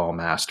master of all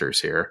masters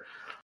here.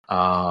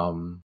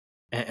 And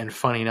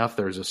funny enough,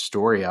 there's a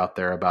story out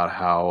there about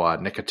how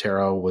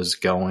Nicotero was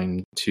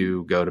going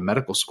to go to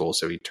medical school,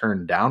 so he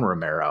turned down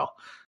Romero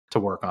to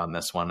work on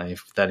this one.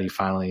 That he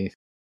finally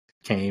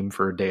came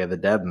for Day of the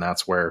Dead, and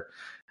that's where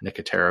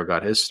Nicotero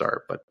got his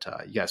start. But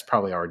you guys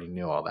probably already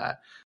knew all that.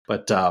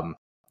 But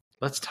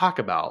let's talk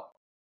about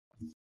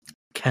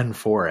Ken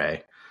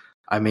Foray.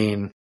 I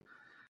mean,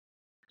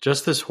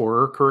 just this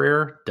horror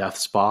career, Death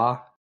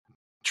Spa,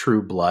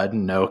 True Blood,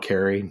 no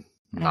Carrie,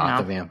 not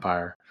the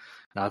vampire.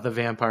 Not the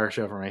vampire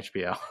show from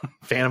HBO.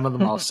 Phantom of the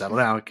Mall, settle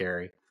down,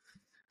 Carrie.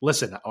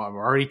 Listen, I'm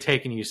already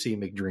taking you to see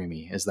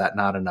McDreamy. Is that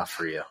not enough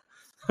for you?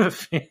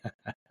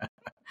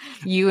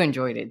 You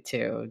enjoyed it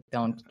too.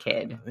 Don't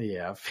kid.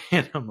 Yeah,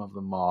 Phantom of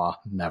the Maw.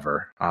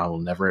 Never. I will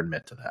never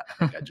admit to that. I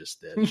think I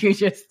just did. You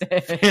just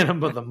did.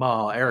 Phantom of the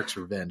Maw. Eric's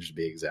Revenge, to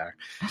be exact.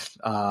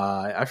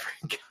 I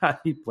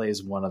forgot he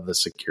plays one of the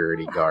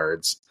security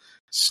guards,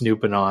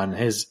 snooping on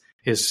his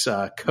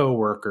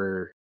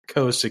co-worker,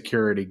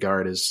 co-security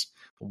guard is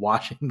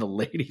watching the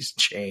ladies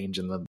change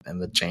in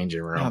the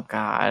changing room. Oh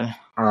God.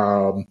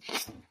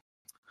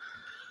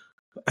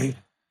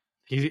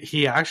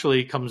 He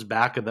actually comes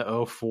back in the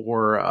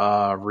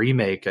 2004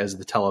 remake as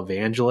the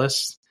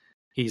televangelist.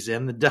 He's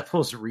in The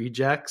Devil's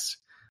Rejects.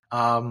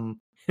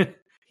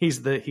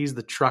 He's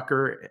the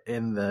trucker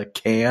in the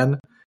can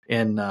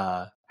in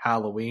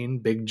Halloween.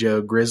 Big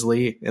Joe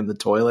Grizzly in the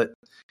toilet.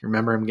 You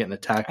remember him getting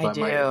attacked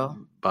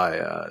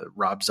by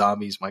Rob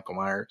Zombie's Michael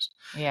Myers?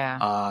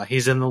 Yeah.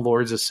 He's in The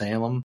Lords of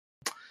Salem.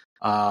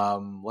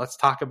 Let's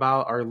talk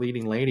about our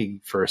leading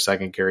lady for a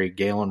second, Carrie.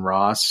 Galen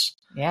Ross.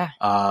 Yeah.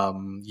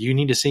 You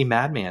need to see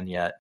Madman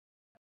yet.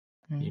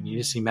 You need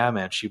to see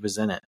Madman. She was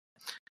in it.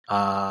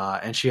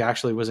 And she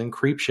actually was in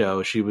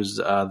Creepshow. She was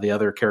the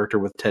other character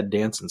with Ted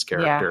Danson's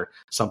character. Yeah.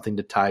 Something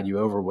to Tide You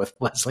Over with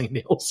Leslie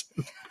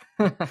Nielsen.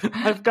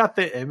 I've got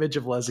the image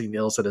of Leslie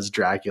Nielsen as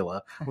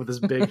Dracula with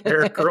his big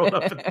hair curled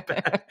up in the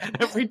back.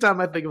 Every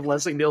time I think of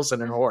Leslie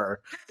Nielsen in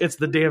horror, it's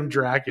the damn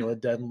Dracula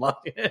dead and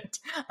loving it.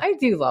 I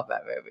do love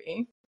that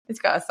movie. It's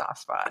got a soft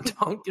spot.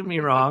 Don't get me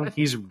wrong.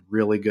 He's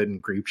really good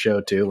in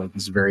Creepshow too. Like,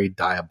 he's very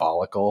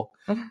diabolical.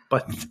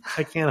 But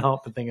I can't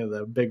help but think of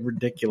the big,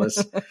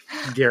 ridiculous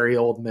Gary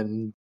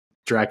Oldman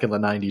Dracula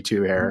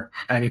 92 hair.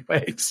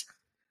 Anyways.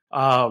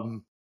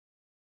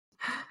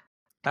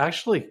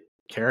 Actually,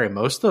 Carrie,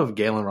 most of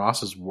Galen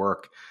Ross's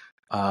work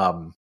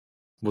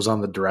was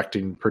on the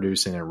directing,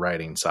 producing, and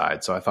writing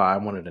side. So I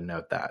wanted to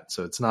note that.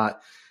 So it's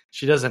not,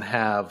 she doesn't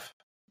have,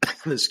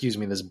 excuse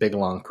me, this big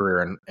long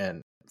career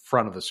in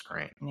front of the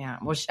screen. Yeah.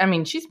 Well, I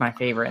mean, she's my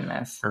favorite in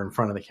this. Or in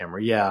front of the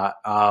camera. Yeah.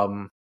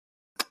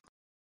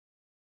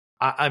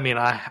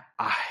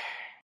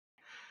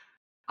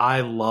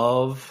 I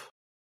love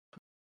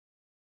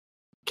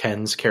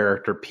Ken's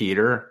character,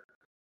 Peter.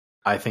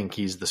 I think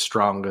he's the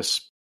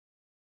strongest,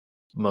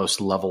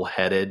 most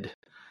level-headed.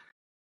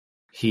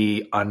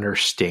 He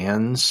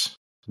understands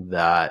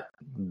that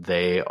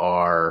they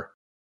are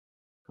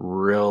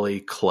really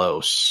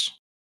close.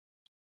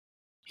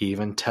 He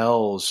even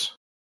tells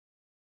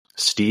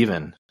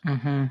Steven.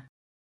 Mm-hmm.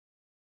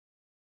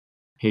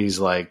 He's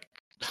like,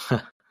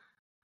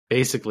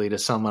 basically, to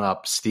sum it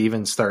up,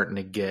 Steven's starting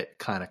to get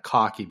kind of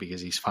cocky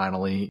because he's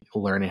finally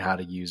learning how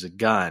to use a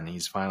gun.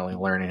 He's finally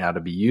learning how to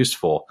be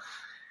useful.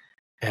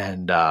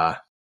 And,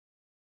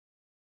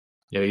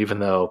 even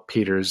though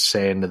Peter's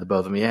saying to the both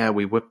of them, yeah,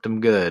 we whipped him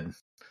good,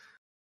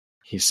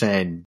 he's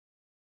saying,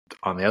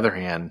 on the other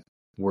hand,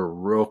 we're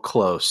real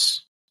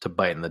close to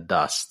biting the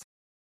dust.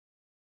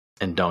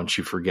 And don't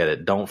you forget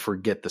it. Don't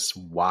forget this.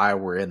 Why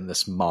we're in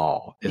this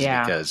mall is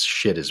because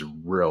shit is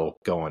real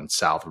going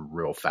south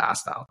real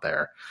fast out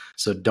there.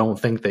 So don't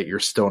think that you're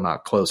still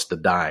not close to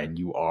dying.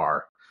 You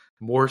are,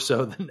 more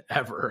so than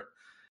ever.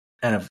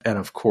 And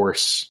of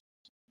course,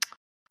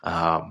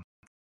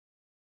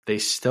 they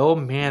still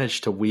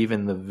managed to weave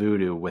in the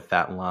voodoo with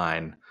that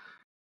line,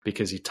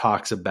 because he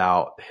talks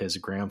about his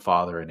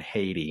grandfather in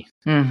Haiti.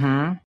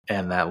 Mm-hmm.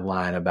 And that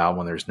line about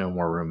when there's no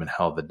more room in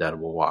hell, the dead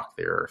will walk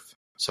the earth.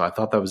 So I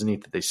thought that was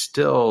neat that they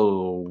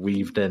still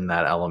weaved in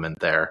that element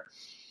there.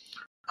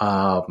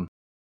 Well,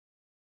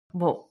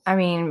 I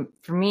mean,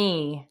 for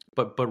me,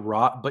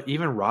 but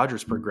even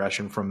Roger's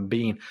progression from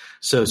being,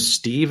 so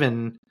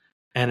Steven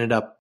ended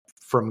up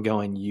from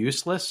going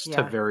useless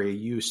to very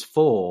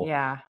useful,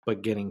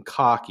 but getting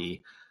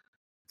cocky.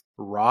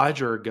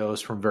 Roger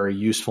goes from very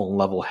useful and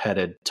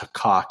level-headed to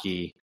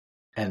cocky,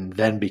 and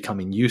then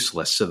becoming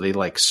useless. So they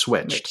like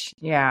switched.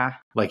 Yeah.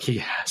 Like, he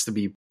has to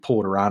be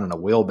pulled around in a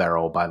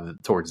wheelbarrow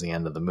towards the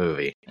end of the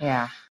movie.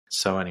 Yeah.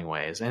 So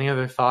anyways, any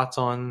other thoughts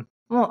on?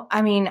 Well,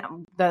 I mean,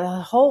 the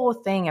whole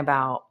thing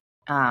about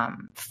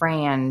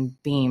Fran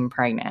being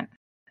pregnant.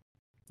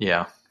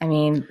 Yeah. I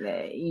mean,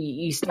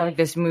 you start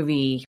this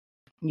movie,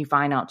 you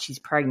find out she's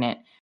pregnant.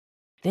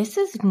 This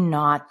is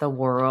not the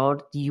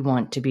world you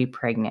want to be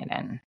pregnant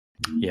in.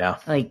 Yeah.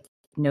 Like,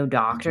 no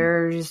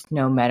doctors,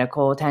 no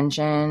medical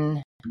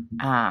attention.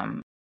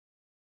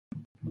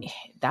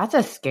 That's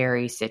a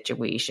scary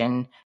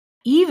situation,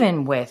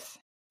 even with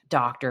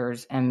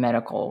doctors and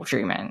medical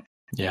treatment.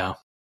 Yeah.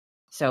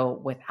 So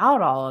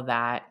without all of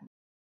that,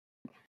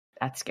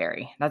 that's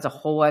scary. That's a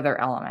whole other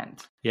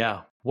element.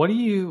 Yeah. What do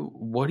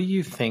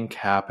you think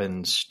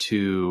happens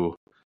to,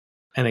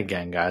 and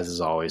again, guys,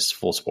 as always,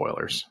 full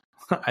spoilers.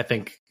 I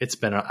think it's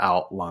been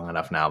out long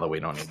enough now that we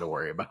don't need to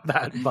worry about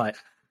that. But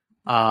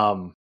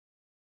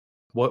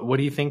what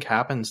do you think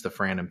happens to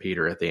Fran and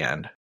Peter at the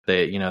end?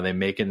 They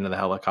make it into the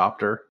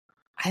helicopter.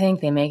 I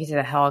think they make it to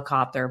the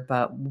helicopter,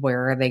 but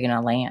where are they going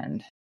to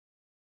land?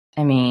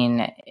 I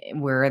mean,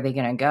 where are they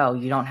going to go?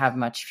 You don't have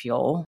much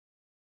fuel.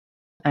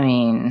 I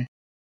mean,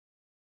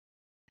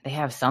 they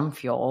have some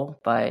fuel,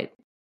 but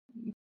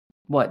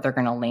they're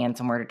going to land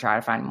somewhere to try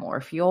to find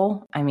more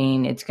fuel. I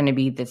mean, it's going to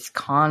be this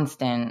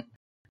constant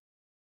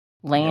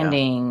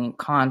landing,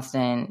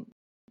 constant,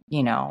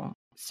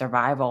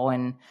 survival.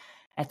 And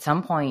at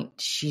some point,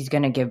 she's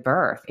going to give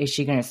birth. Is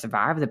she going to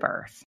survive the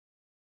birth?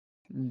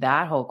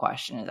 That whole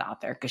question is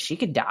out there because she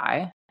could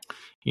die.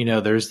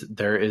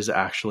 There is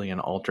actually an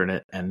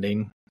alternate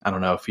ending. I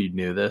don't know if you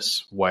knew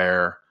this,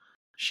 where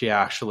she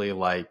actually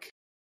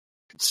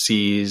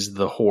sees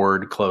the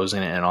horde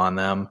closing in on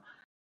them,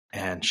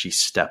 and she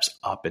steps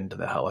up into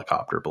the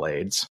helicopter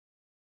blades.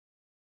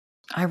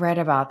 I read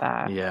about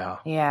that. Yeah.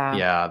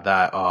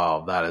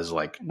 That is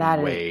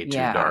way too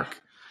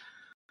dark.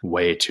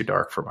 Way too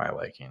dark for my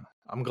liking.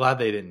 I'm glad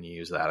they didn't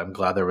use that. I'm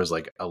glad there was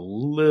a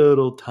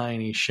little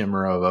tiny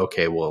shimmer of,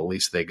 okay, well, at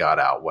least they got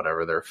out,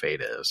 whatever their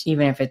fate is.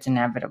 Even if it's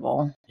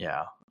inevitable.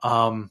 Yeah.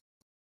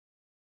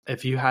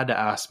 If you had to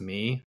ask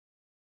me,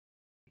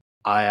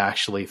 I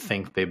actually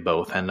think they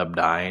both end up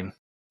dying.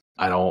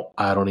 I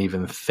don't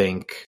even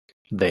think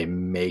they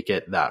make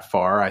it that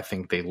far. I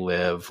think they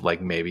live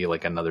maybe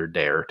another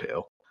day or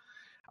two.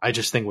 I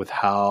just think with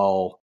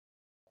how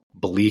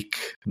bleak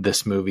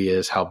this movie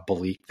is, how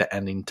bleak the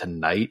ending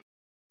tonight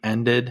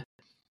ended.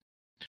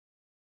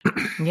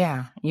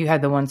 Yeah, you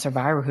had the one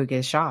survivor who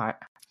gets shot.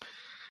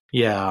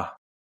 Yeah.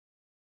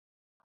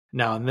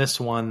 Now in this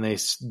one, they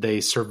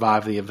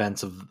survive the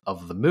events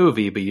of the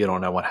movie, but you don't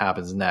know what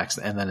happens next.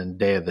 And then in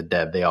Day of the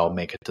Dead, they all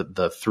make it to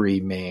the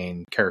three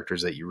main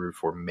characters that you root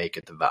for make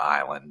it to the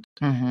island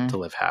to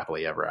live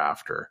happily ever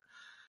after.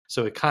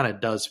 So it kind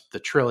of does, the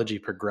trilogy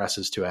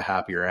progresses to a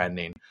happier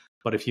ending.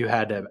 But if you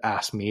had to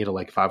ask me to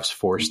if I was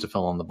forced to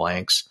fill in the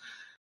blanks,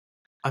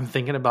 I'm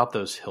thinking about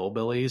those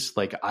hillbillies.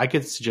 I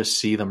could just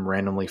see them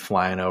randomly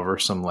flying over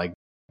some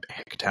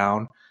hick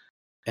town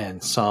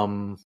and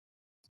some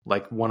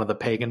one of the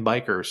pagan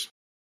bikers.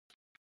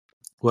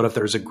 What if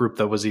there's a group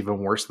that was even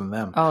worse than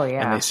them? Oh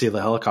yeah. And they see the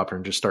helicopter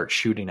and just start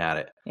shooting at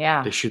it.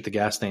 Yeah. They shoot the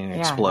gas tank and it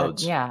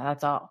explodes.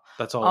 That's all.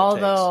 That's all.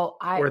 Although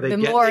the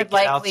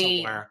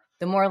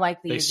more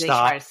likely is they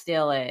try to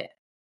steal it.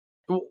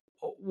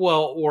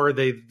 Well, or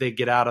they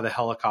get out of the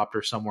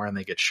helicopter somewhere and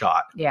they get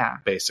shot. Yeah.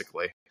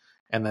 Basically.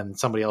 And then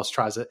somebody else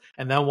tries it.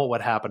 And then what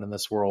would happen in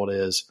this world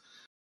is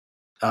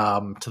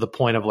to the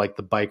point of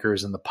the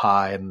bikers and the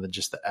pie and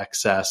just the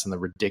excess and the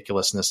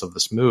ridiculousness of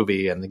this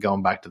movie and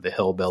going back to the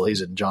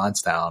hillbillies in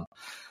Johnstown.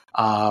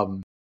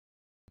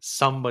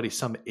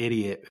 Some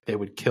idiot, they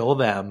would kill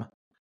them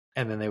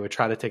and then they would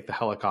try to take the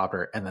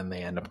helicopter and then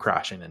they end up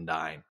crashing and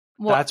dying.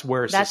 Well, that's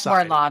more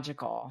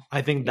logical.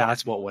 I think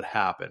that's what would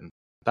happen.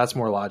 That's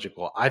more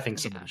logical. I think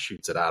somebody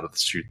shoots them out of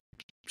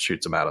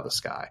the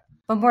sky.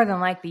 But more than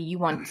likely,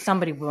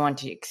 somebody would want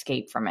to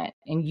escape from it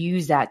and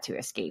use that to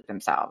escape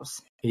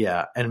themselves.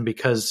 Yeah, and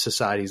because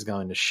society's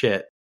going to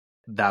shit,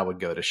 that would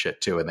go to shit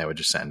too, and they would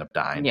just end up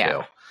dying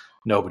too.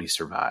 Nobody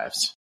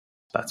survives.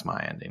 That's my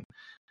ending.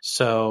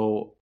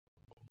 So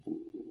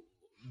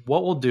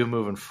what we'll do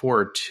moving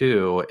forward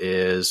too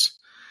is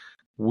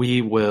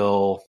we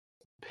will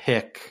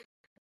pick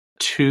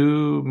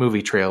 2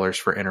 movie trailers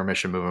for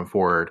intermission moving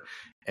forward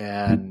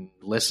and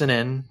listen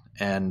in.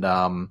 And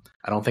I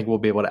don't think we'll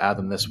be able to add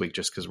them this week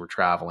just because we're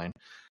traveling.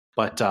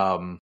 But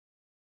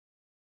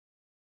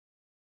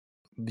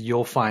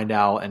you'll find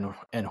out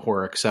and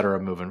horror, et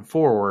cetera, moving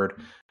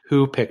forward,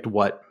 who picked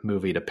what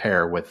movie to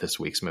pair with this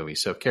week's movie.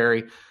 So,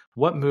 Carrie,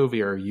 what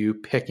movie are you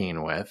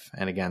picking with?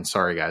 And again,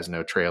 sorry, guys,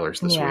 no trailers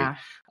this week.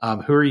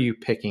 Who are you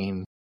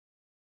picking?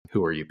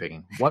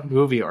 What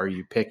movie are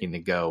you picking to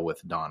go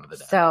with Dawn of the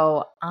Dead?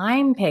 So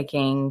I'm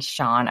picking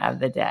Shaun of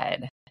the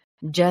Dead.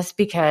 Just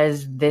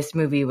because this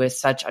movie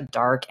was such a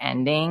dark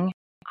ending,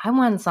 I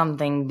want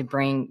something to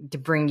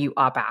bring you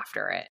up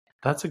after it.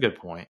 That's a good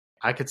point.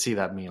 I could see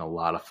that being a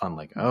lot of fun.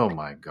 Oh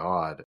my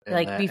God.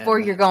 Before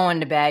you're going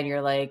to bed,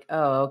 you're like,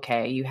 oh,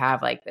 okay. You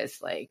have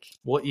this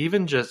well,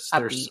 even just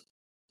upbeat.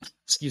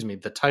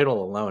 The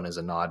title alone is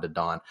a nod to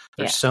Dawn.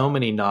 There's so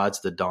many nods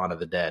to Dawn of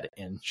the Dead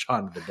in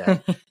Shaun of the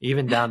Dead.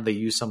 Even down, they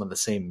use some of the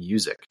same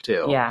music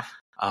too. Yeah.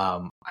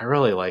 I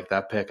really like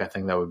that pick. I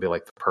think that would be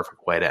the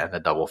perfect way to end a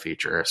double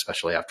feature,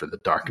 especially after the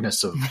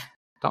darkness of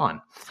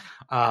Dawn.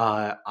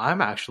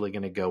 I'm actually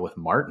going to go with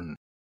Martin.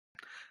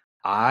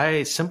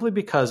 Simply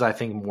because I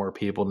think more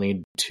people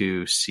need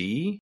to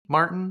see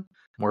Martin.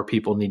 More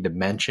people need to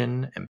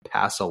mention and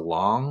pass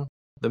along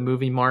the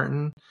movie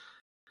Martin.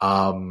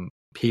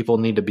 People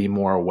need to be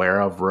more aware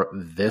of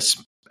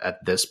this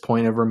at this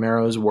point of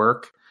Romero's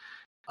work.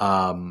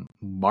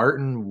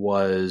 Martin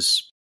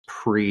was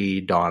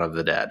pre Dawn of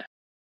the Dead.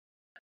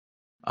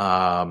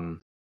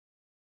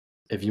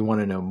 If you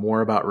want to know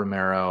more about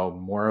Romero,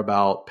 more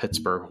about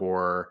Pittsburgh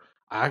horror,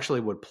 I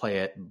actually would play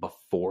it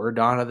before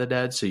Dawn of the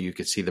Dead so you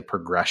could see the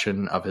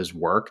progression of his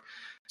work.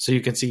 So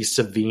you can see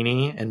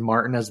Savini and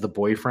Martin as the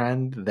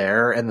boyfriend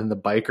there, and then the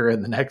biker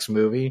in the next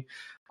movie.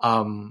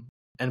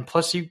 And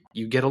plus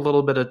you get a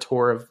little bit of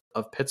tour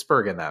of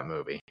Pittsburgh in that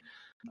movie.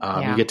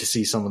 You get to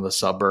see some of the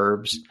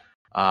suburbs.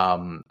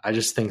 I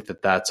just think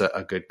that's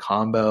a good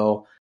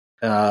combo.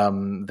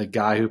 The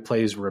guy who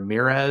plays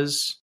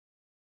Ramirez,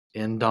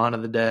 in Dawn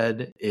of the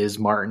Dead is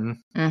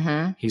Martin.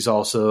 Mm-hmm. He's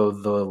also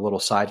the little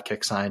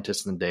sidekick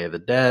scientist in Day of the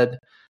Dead.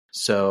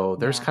 So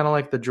there's kind of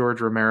like the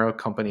George Romero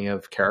company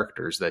of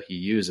characters that he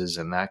uses,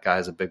 and that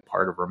guy's a big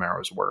part of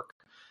Romero's work.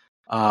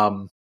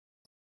 So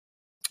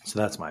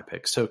that's my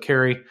pick. So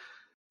Carrie,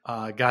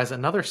 guys,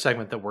 another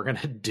segment that we're going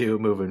to do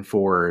moving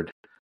forward.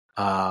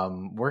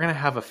 We're going to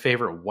have a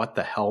favorite what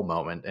the hell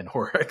moment in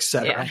horror,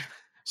 etc. Yeah.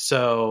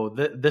 So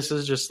this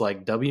is just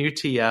like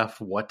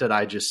WTF, what did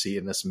I just see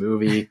in this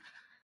movie?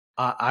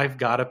 I've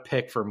got a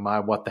pick for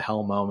my what the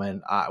hell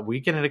moment. We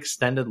get an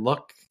extended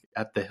look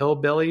at the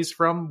hillbillies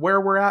from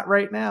where we're at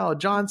right now,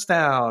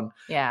 Johnstown.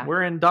 Yeah.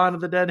 We're in Dawn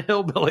of the Dead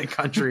hillbilly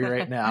country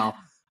right now.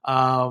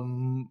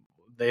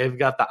 They've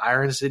got the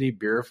Iron City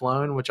beer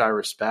flowing, which I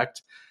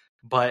respect.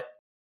 But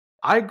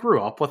I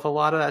grew up with a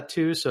lot of that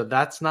too, so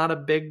that's not a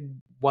big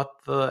what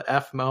the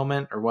F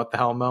moment or what the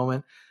hell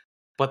moment.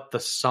 But the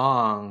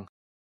song,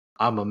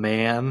 I'm a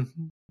Man,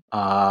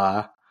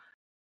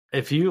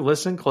 if you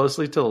listen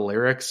closely to the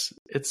lyrics,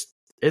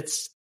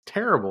 it's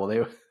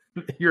terrible.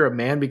 You're a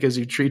man because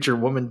you treat your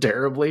woman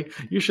terribly.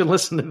 You should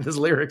listen to his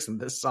lyrics in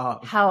this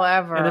song.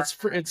 However, and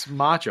it's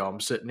macho. I'm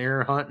sitting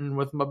here hunting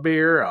with my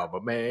beer. I'm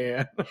a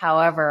man.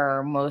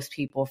 However, most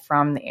people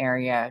from the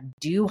area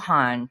do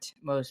hunt.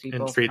 Most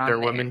people and treat their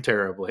women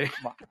terribly.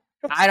 Well,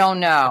 I don't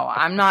know.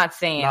 I'm not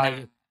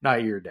saying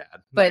not your dad,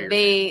 but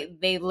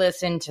they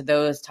listen to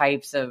those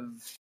types of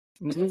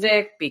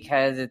music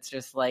because it's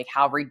just like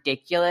how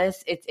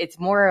ridiculous it's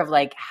more of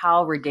like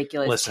how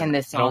ridiculous can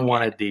this song I don't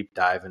want to deep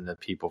dive into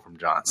people from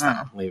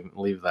Johnstown.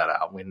 Leave that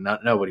out.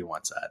 Nobody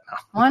wants that now.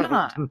 Why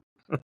not?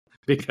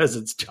 Because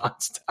it's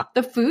Johnstown.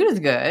 The food is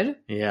good.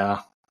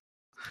 Yeah,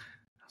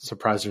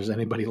 surprised there's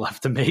anybody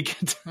left to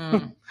make it.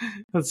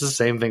 That's the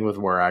same thing with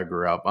where I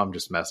grew up. I'm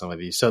just messing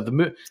with you. So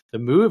the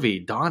movie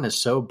Dawn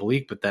is so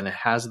bleak, but then it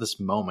has this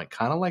moment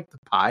kind of like the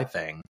pie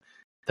thing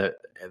that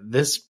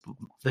this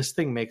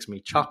thing makes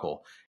me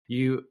chuckle.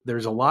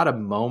 There's a lot of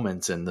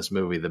moments in this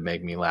movie that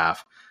make me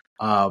laugh.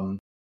 But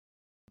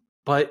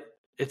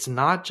it's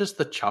not just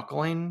the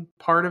chuckling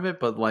part of it,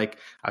 but like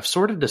I've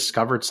sort of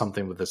discovered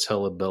something with this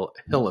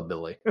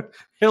hillbilly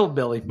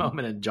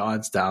moment in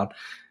Johnstown.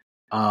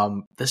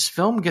 This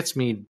film gets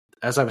me,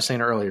 as I was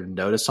saying earlier, to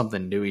notice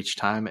something new each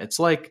time. It's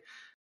like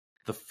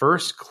the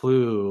first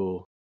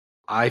clue,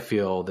 I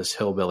feel, this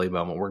hillbilly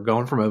moment. We're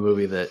going from a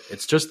movie that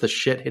it's just the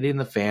shit hitting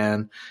the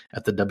fan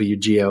at the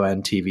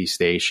WGON TV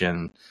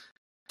station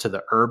to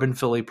the urban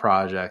Philly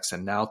projects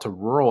and now to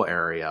rural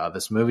area.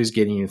 This movie's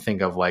getting you to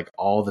think of like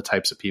all the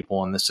types of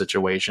people in this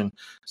situation.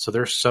 So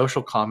there's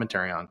social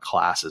commentary on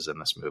classes in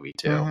this movie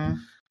too. Mm-hmm.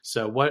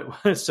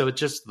 So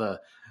just the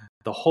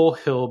whole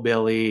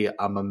hillbilly,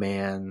 I'm a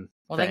man.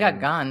 Well, thing. They got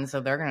guns,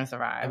 so they're going to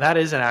survive. And that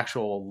is an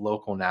actual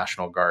local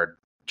National Guard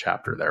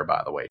chapter there,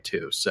 by the way,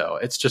 too. So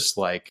it's just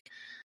like,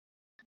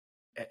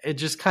 it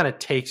just kind of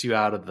takes you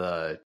out of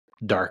the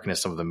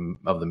darkness of the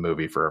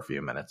movie for a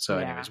few minutes. So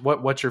anyways,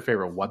 what's your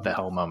favorite what the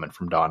hell moment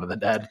from Dawn of the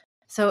Dead?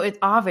 So it's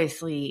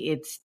obviously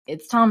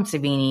it's Tom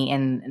Savini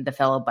and the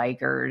fellow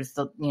bikers,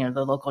 the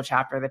local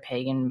chapter of the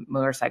Pagan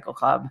Motorcycle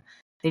Club.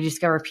 They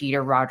discover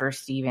Peter, Roger,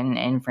 Steven,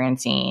 and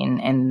Francine,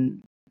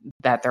 and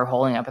that they're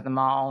holding up at the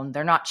mall.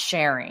 They're not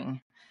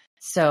sharing.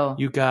 So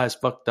you guys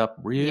fucked up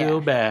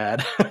real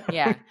bad.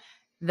 Yeah.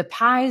 The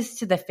pies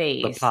to the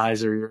face. The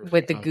pies are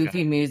with the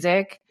goofy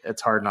music.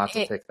 It's hard not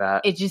to pick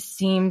that. It just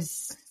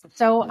seems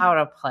so out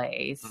of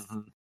place.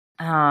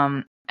 Mm-hmm.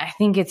 I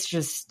think it's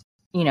just,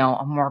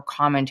 a more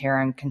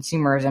commentary on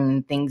consumerism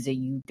and things that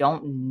you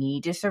don't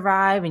need to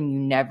survive and you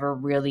never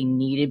really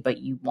needed, but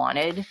you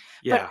wanted.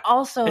 Yeah. But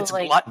also it's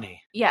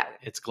gluttony. Yeah.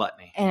 It's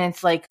gluttony. And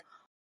it's like,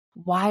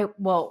 why?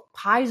 Well,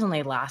 pies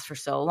only last for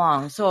so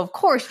long. So, of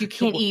course, you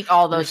can't eat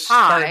all those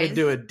pies. Starting to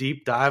do a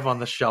deep dive on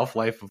the shelf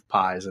life of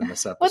pies in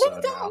this episode. Well,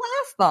 they don't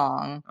last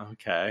long.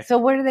 Okay. So,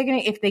 what are they going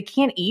to, if they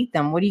can't eat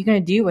them, what are you going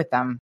to do with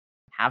them?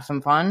 Have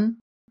some fun,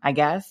 I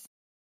guess.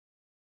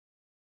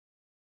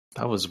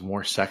 That was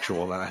more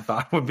sexual than I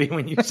thought it would be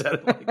when you said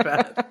it like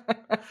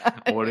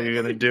that. What are you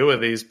going to do with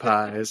these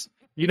pies?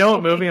 You know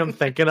what movie I'm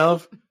thinking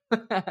of?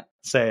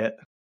 Say it.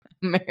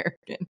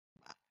 American.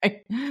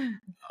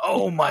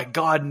 Oh my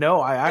God,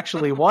 no, I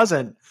actually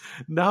wasn't.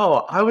 No,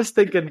 I was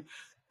thinking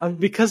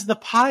because the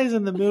pies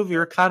in the movie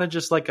are kind of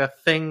just like a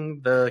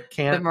thing. The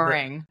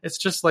meringue. It's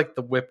just like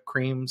the whipped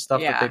cream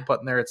stuff that they put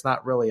in there. It's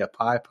not really a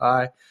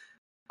pie.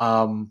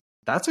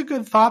 That's a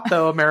good thought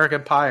though,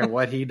 American Pie, and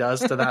what he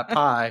does to that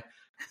pie.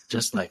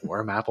 Just like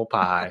warm apple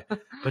pie.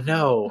 But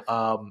no,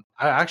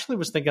 I actually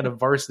was thinking of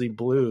Varsity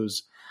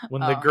Blues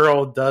when the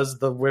girl does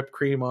the whipped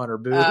cream on her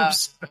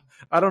boobs.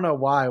 I don't know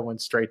why I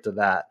went straight to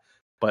that.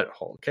 But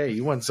okay,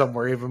 you went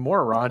somewhere even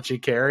more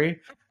raunchy, Carrie.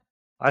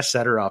 I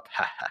set her up.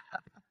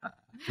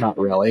 Not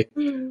really.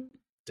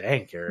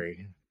 Dang,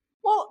 Carrie.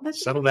 Well,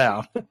 settle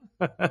down.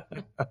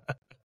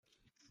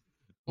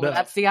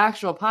 That's the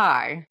actual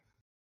pie.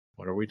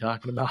 What are we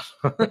talking about?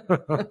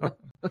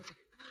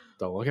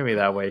 Don't look at me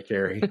that way,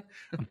 Carrie.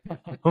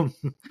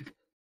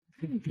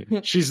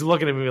 She's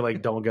looking at me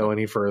like, don't go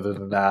any further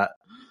than that.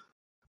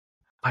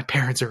 My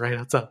parents are right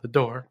outside the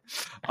door.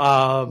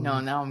 No,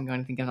 now I'm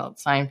going to think about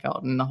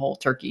Seinfeld and the whole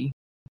turkey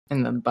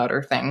and the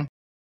butter thing.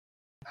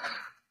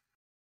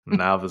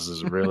 Now this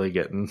is really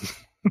getting...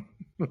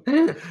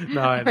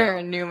 No, I know.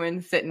 Aaron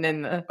Newman sitting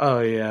in the... Oh,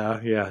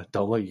 yeah.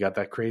 Don't look. You got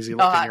that crazy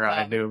look in your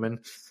eye, Newman.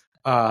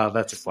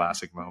 That's a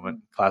classic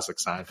moment. Classic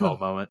Seinfeld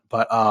moment.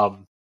 But,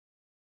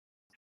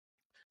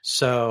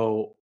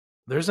 so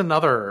there's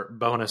another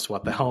bonus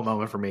what the hell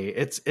moment for me.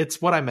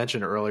 It's what I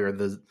mentioned earlier.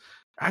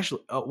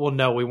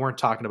 No, we weren't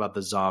talking about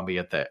the zombie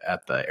at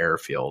the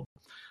airfield.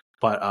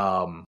 But,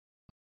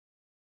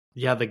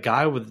 yeah, the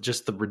guy with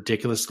just the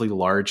ridiculously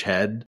large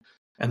head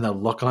and the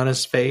look on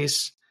his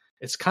face.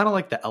 It's kind of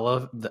like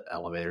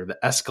the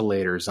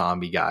escalator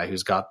zombie guy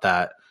who's got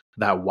that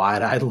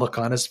wide-eyed look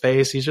on his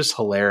face. He's just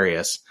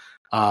hilarious.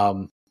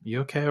 You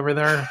okay over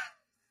there?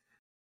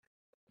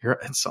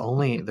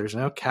 There's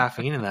no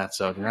caffeine in that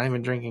soda. You're not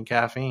even drinking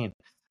caffeine.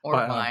 Or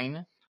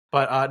wine.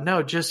 But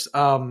no, just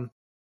the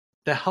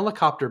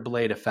helicopter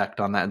blade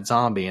effect on that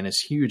zombie and his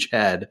huge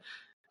head.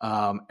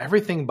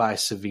 Everything by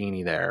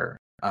Savini there.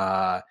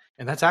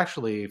 And that's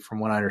actually, from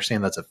what I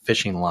understand, that's a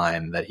fishing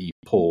line that he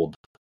pulled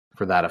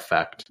for that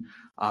effect.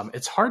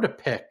 It's hard to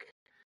pick.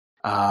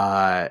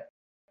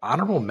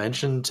 Honorable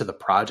mention to the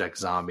Project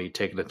Zombie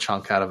taking a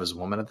chunk out of his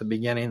woman at the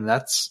beginning.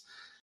 That's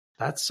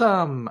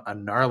a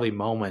gnarly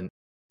moment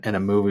in a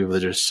movie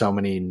with just so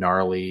many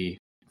gnarly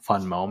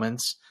fun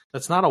moments.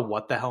 That's not a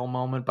what the hell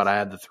moment, but I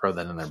had to throw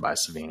that in there by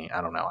Savini.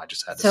 I don't know. I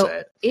just had to say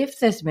it. If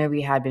this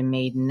movie had been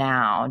made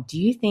now, do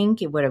you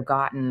think it would have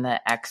gotten the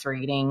X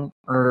rating,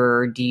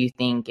 or do you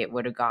think it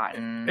would have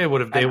gotten They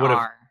would have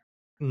R?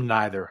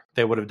 Neither.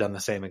 They would have done the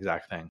same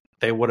exact thing.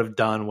 They would have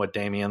done what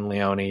Damien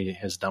Leone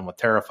has done with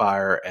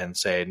Terrifier and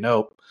say,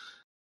 nope,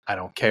 I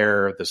don't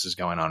care. This is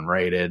going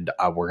unrated.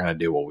 We're going to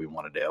do what we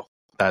want to do.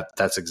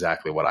 That's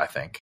exactly what I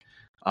think.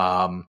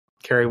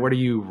 Carrie, what are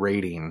you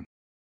rating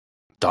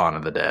Dawn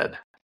of the Dead?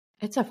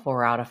 It's a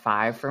 4 out of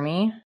 5 for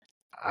me.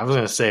 I was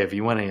going to say, if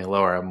you went any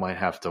lower, we might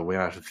have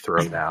to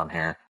throw down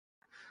here.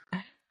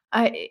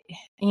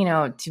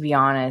 To be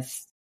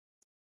honest,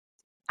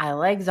 I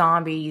like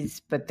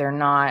zombies, but they're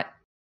not.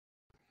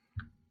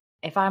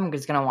 If I'm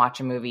just going to watch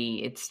a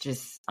movie, it's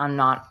just, I'm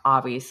not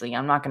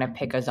going to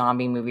pick a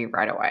zombie movie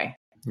right away.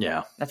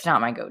 Yeah. That's not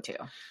my go-to.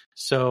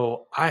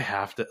 So I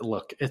have to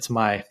look, it's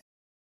my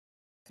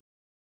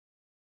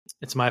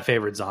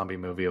favorite zombie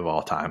movie of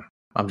all time.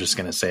 I'm just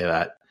going to say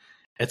that.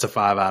 It's a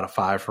 5 out of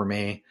 5 for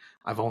me.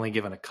 I've only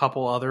given a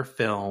couple other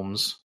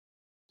films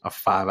a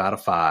 5 out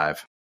of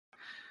 5.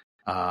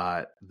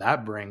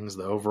 That brings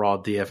the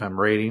overall DFM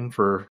rating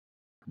for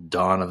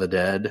Dawn of the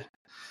Dead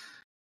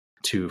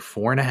to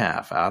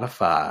 4.5 out of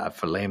 5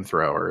 for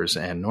flamethrowers.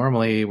 And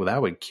normally,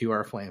 that would cue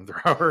our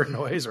flamethrower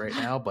noise right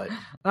now, but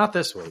not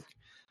this week.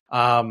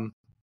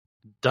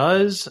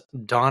 Does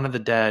Dawn of the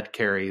Dead,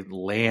 Carrie,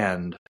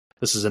 land?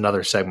 This is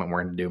another segment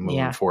we're going to do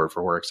moving forward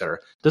for horror, etc.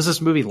 Does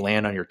this movie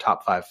land on your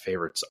top 5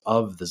 favorites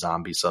of the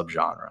zombie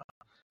subgenre?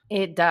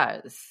 It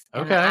does.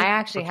 Okay.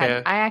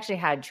 And I actually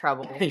had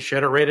trouble. You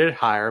should have rated it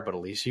higher, but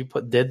at least you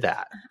did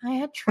that. I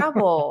had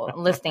trouble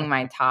listing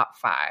my top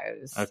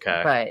 5s.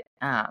 Okay. But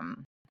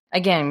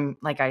again,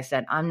 like I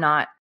said, I'm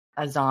not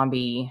a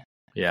zombie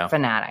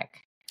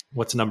fanatic.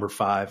 What's number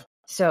 5?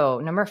 So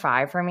number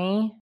 5 for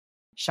me,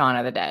 Shaun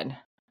of the Dead.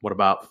 What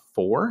about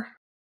 4?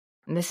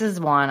 This is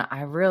one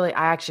I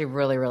actually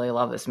really, really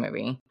love this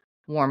movie.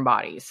 Warm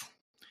Bodies.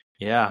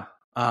 Yeah.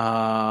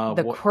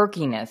 The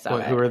quirkiness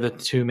of it. Who are the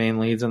 2 main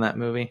leads in that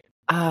movie?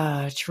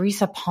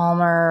 Teresa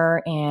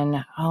Palmer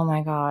and oh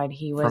my God,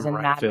 he was in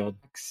Renfield.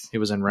 He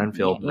was in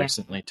Renfield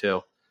recently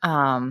too.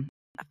 Nicholas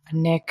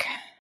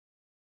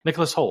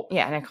Hoult.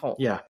 Yeah, Nick Hoult.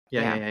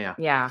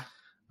 Yeah.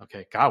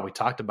 Okay, God, we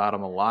talked about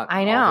him a lot.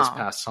 I know. This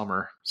past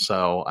summer,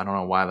 so I don't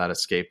know why that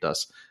escaped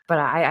us. But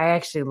I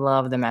actually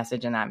love the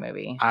message in that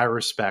movie. I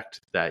respect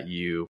that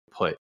you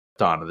put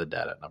Dawn of the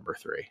Dead at number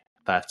 3.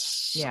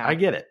 I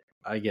get it.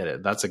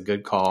 That's a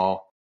good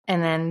call.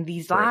 And then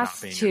these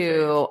last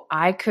 2,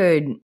 I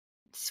could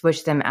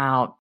switch them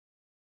out,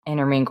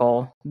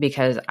 intermingle,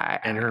 because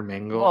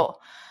Intermingle? Well,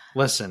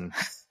 listen,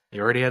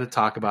 you already had to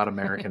talk about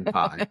American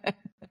Pie.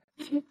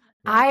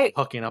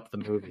 Hooking up the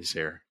movies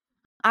here.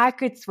 I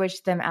could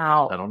switch them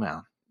out. Settle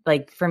down.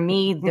 Like, for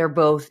me, they're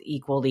both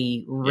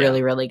equally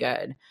really, really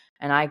good.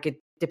 And I could,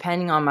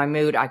 depending on my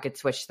mood, I could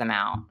switch them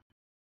out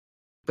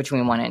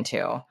between 1 and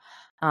 2.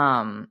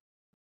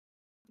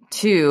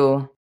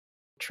 2,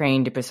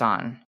 Train to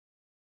Busan.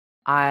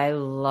 I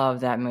love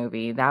that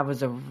movie. That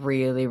was a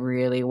really,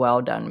 really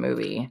well done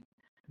movie.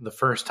 The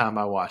first time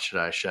I watched it,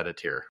 I shed a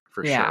tear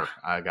for sure.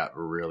 I got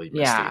really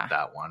misty at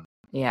that one.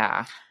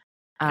 Yeah.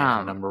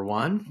 And number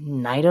 1,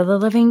 Night of the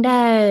Living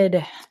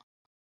Dead.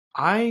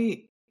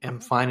 I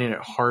am finding it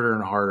harder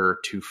and harder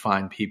to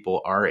find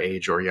people our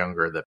age or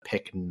younger that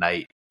pick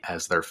Night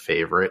as their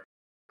favorite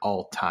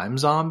all-time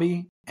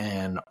zombie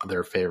and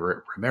their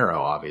favorite Romero,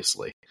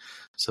 obviously.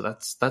 So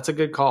that's a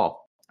good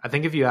call. I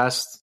think if you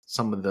asked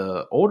some of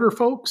the older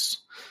folks,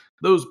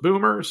 those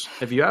boomers.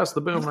 If you ask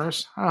the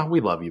boomers,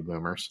 we love you,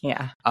 boomers.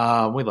 Yeah.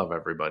 We love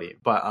everybody,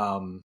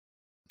 but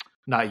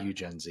not you,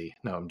 Gen Z.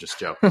 No, I'm just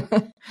joking.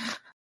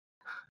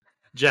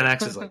 Gen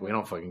X is like, we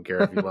don't fucking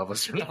care if you love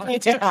us or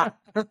not. Yeah.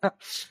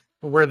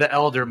 We're the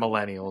elder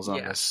millennials on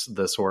Yeah.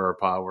 this horror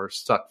pod. We're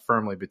stuck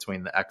firmly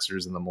between the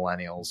Xers and the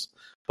millennials.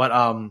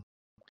 But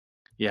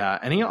yeah.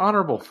 Any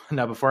honorable?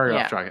 Now, before I go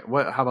off track,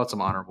 how about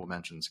some honorable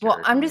mentions? Well,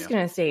 I'm just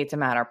gonna say it's a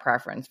matter of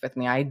preference with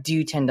me. I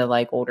do tend to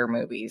like older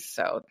movies,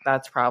 so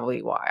that's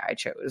probably why I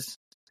chose.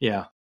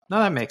 Yeah, no,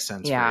 that makes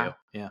sense for you.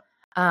 Yeah,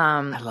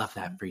 I love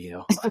that for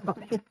you.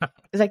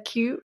 Is that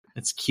cute?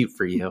 It's cute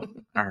for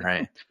you. All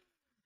right.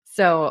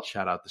 So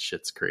shout out to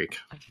Schitt's Creek.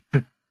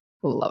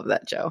 Love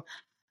that show.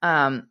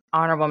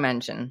 Honorable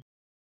mention.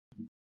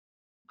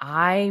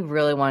 I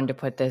really wanted to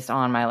put this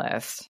on my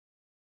list.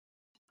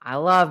 I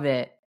love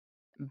it,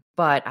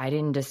 but I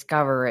didn't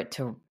discover it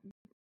till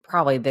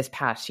probably this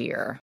past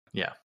year.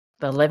 Yeah.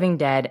 The Living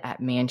Dead at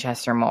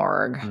Manchester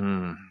Morgue.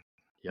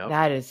 Yep.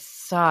 That is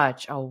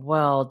such a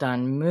well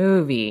done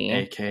movie.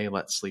 AKA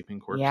Let Sleeping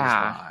Corpses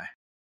Die.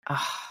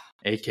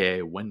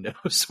 AKA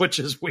Windows, which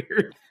is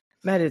weird.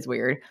 That is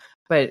weird.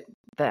 But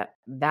that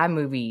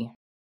movie,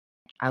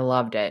 I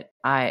loved it.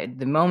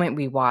 The moment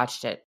we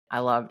watched it, I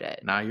loved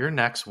it. Now your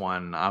next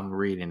one, I'm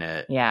reading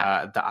it.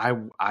 Yeah.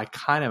 I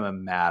kind of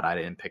am mad I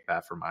didn't pick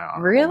that for my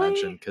honorable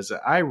mention because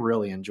I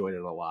really enjoyed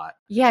it a lot.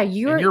 Yeah,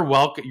 you're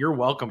welcome. You're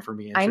welcome for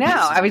me. I know.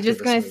 I was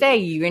just going to say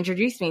you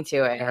introduced me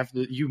to it.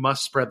 You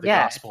must spread the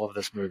gospel of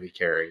this movie,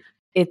 Carrie.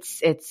 It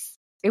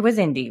was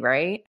indie,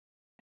 right?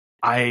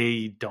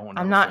 I don't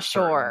know. I'm not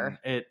sure.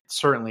 It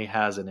certainly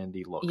has an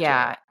indie look.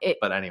 Yeah. To it.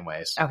 But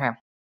anyways. Okay.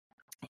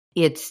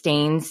 It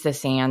Stains the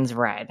Sands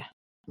Red.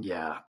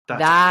 Yeah.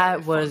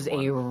 That was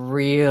a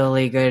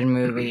really good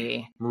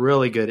movie.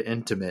 Really good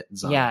intimate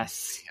zombie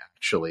movie,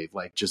 actually.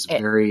 Like just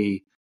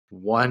very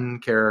one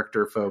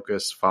character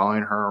focused,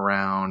 following her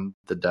around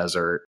the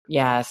desert.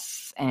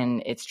 Yes.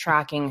 And it's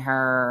tracking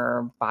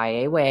her by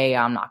a way.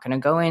 I'm not going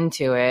to go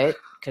into it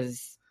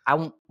because I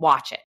won't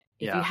watch it.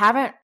 If you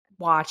haven't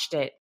watched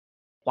it,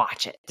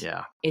 watch it.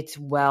 Yeah. It's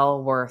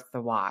well worth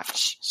the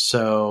watch.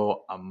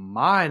 So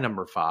my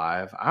number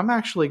 5, I'm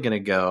actually going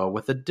to go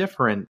with a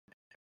different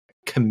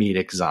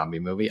comedic zombie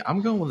movie.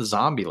 I'm going with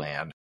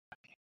Zombieland.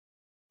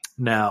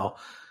 Now,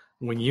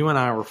 when you and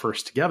I were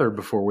first together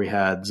before we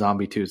had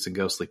Zombie Toots and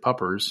Ghostly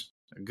Puppers,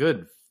 a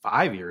good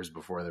 5 years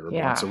before they were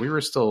born. So we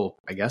were still,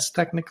 I guess,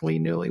 technically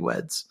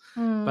newlyweds.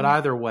 But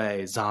either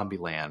way,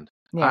 Zombieland.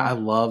 Yeah. I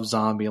love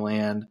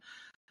Zombieland.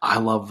 I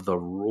love the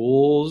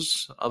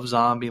rules of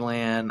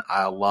Zombieland.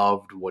 I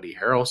loved Woody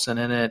Harrelson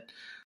in it.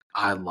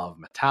 I love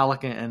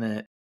Metallica in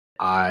it.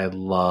 I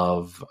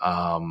love,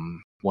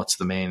 what's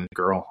the main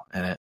girl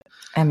in it?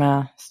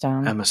 Emma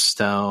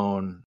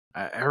Stone.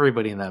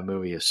 Everybody in that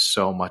movie is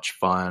so much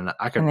fun.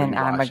 And then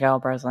Abigail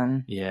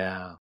Breslin.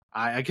 Yeah.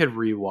 I could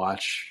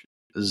rewatch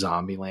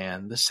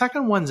Zombieland. The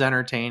second one's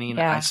entertaining.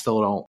 Yeah. I still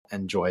don't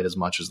enjoy it as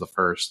much as the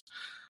first.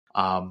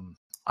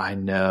 I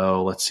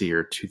know, let's see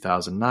here,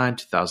 2009,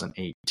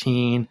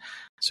 2018,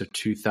 so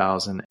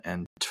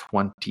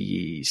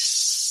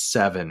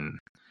 2027.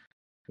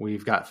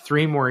 We've got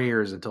 3 more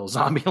years until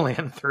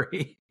Zombieland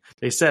 3.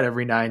 They said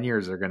every 9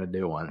 years they're going to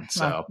do one.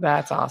 So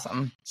that's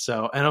awesome.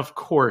 So, and of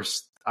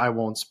course, I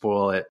won't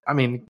spoil it. I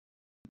mean,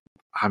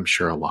 I'm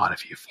sure a lot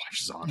of you have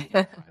watched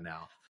Zombieland by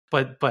now.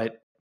 But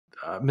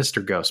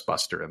Mr.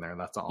 Ghostbuster in there.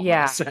 That's all I'm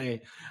going to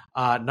say.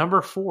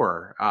 Number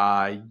 4,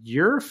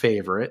 your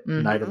favorite,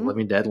 Night of the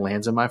Living Dead,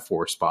 lands in my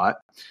 4 spot.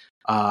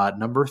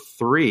 Number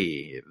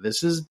 3,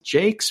 this is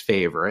Jake's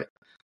favorite,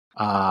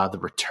 The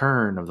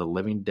Return of the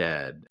Living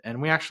Dead.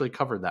 And we actually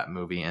covered that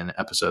movie in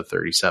episode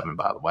 37,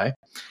 by the way.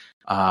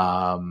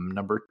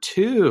 Number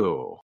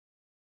 2,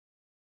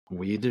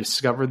 we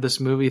discovered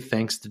this movie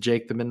thanks to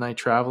Jake the Midnight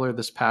Traveler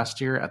this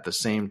past year. At the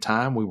same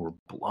time, we were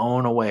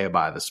blown away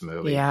by this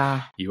movie.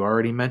 Yeah. You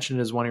already mentioned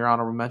it as one of your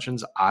honorable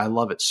mentions. I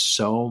love it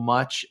so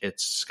much.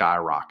 It's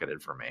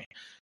skyrocketed for me.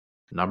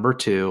 Number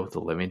 2, The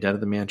Living Dead of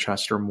the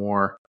Manchester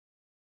Moor.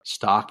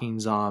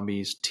 Stalking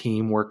zombies,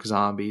 teamwork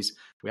zombies.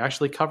 We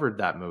actually covered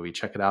that movie.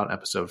 Check it out in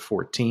episode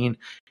 14.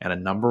 And at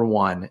number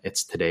 1,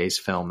 it's today's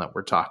film that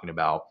we're talking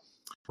about,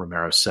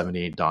 Romero's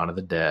 78 Dawn of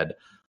the Dead.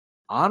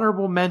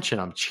 Honorable mention,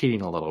 I'm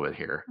cheating a little bit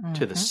here,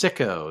 to The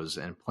Sickos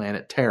and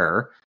Planet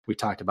Terror. We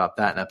talked about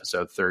that in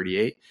episode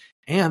 38.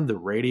 And The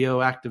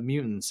Radioactive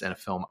Mutants in a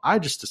film I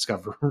just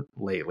discovered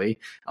lately,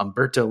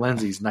 Umberto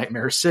Lenzi's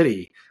Nightmare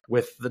City,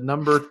 with the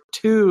number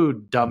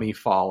 2 dummy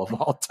fall of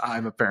all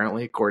time,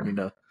 apparently, according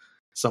to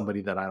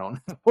somebody that I don't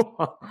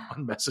know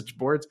on message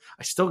boards.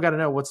 I still got to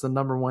know what's the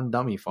number 1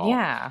 dummy fall.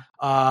 Yeah.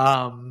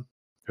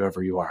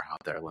 Whoever you are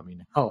out there, let me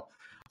know.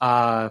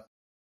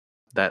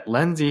 That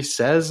Lindsay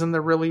says in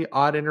the really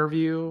odd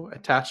interview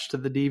attached to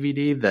the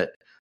DVD that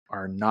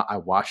are not, I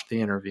watched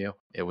the interview.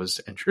 It was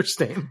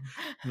interesting.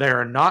 They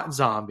are not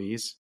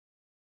zombies,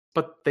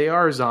 but they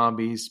are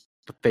zombies,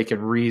 but they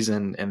can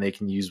reason and they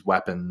can use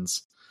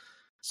weapons.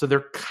 So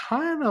they're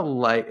kind of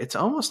like, it's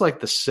almost like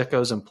The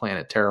Sickos and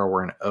Planet Terror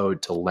were an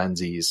ode to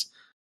Lindsay's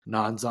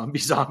non-zombie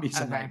zombies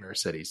in Okay. Nightmare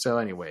City. So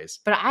anyways,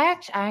 But I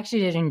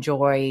actually did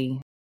enjoy.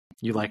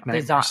 you like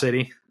Nightmare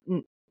City?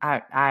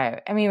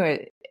 I mean,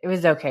 it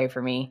was okay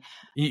for me.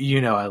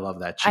 You know I love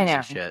that I cheesy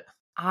know. shit.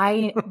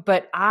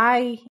 But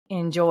I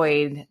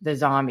enjoyed the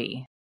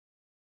zombie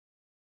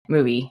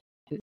movie.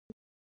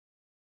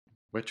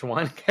 Which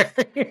one?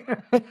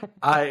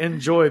 I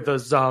enjoy the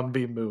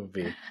zombie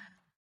movie.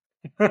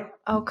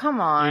 Oh, come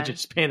on. You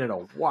just painted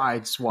a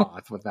wide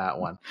swath with that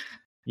one.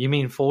 You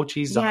mean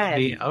Fulci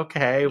zombie? Yes.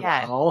 Okay,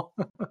 Yes. well.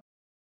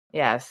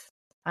 Yes,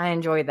 I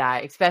enjoyed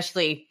that.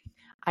 Especially,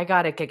 I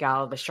got a kick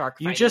out of the shark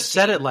fight. You just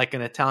said it like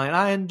an Italian.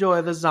 I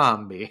enjoy the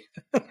zombie.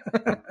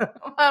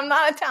 I'm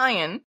not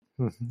Italian.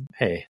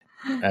 Hey,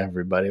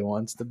 everybody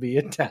wants to be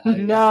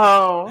Italian.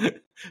 No.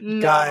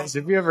 Guys,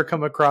 if you ever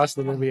come across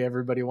the movie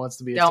Everybody Wants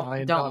to Be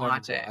Italian, don't ever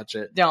watch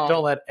it.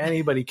 Don't let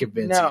anybody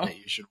convince you that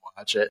you should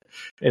watch it.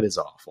 It is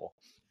awful.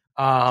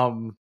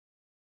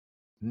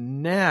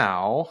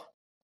 Now,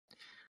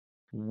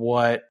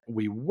 what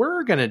we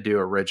were going to do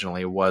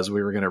originally was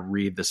we were going to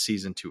read the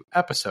season 2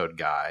 episode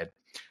guide.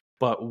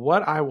 But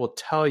what I will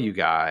tell you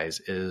guys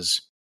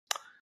is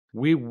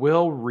we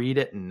will read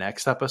it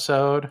next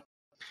episode.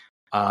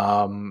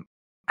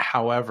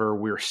 However,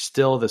 we're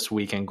still this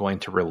weekend going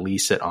to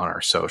release it on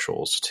our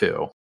socials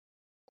too.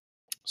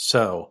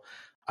 So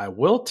I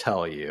will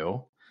tell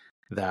you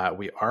that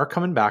we are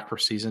coming back for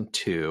season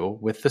 2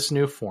 with this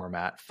new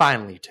format,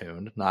 finely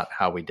tuned, not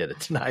how we did it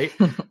tonight.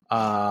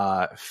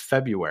 Early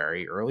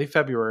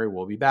February,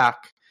 we'll be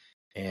back.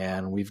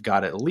 And we've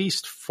got at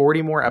least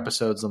 40 more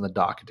episodes on the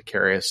docket to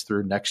carry us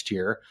through next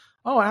year.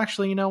 Oh,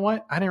 actually, you know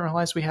what? I didn't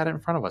realize we had it in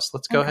front of us.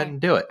 Let's go ahead and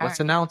do it.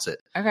 Let's announce it.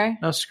 Okay.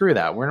 No, screw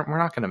that. We're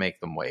not going to make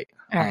them wait.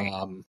 All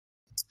right.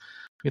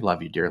 We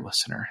love you, dear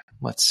listener.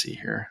 Let's see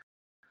here.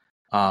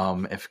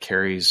 If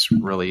Carrie's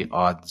really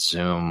odd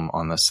Zoom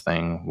on this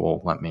thing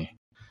will let me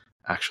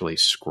actually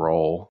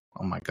scroll.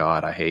 Oh my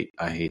God, I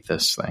hate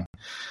this thing.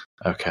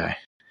 Okay,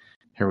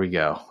 here we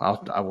go.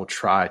 I will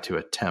try to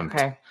attempt.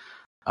 Okay.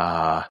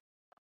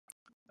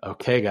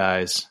 Okay,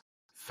 guys.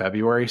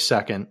 February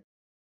 2nd,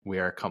 we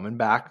are coming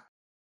back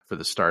for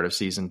the start of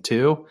season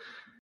 2,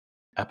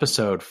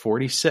 episode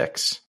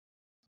 46.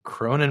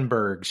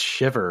 Cronenberg's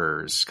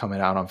Shivers, coming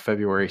out on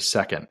February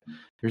 2nd.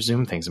 Your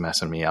Zoom thing's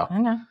messing me up. I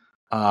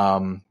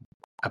know.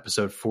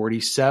 Episode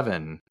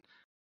 47,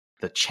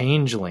 The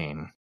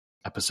Changeling.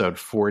 Episode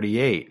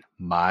 48,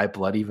 My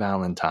Bloody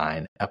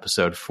Valentine.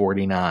 Episode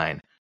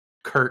 49,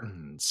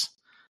 Curtains.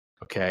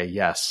 Okay,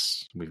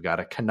 yes, we've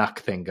got a Canuck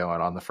thing going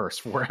on the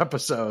first 4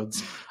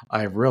 episodes.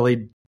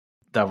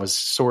 That was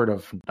sort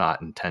of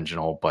not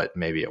intentional, but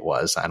maybe it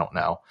was. I don't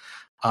know.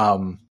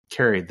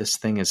 Carrie, this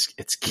thing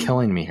it's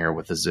killing me here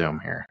with the Zoom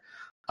here.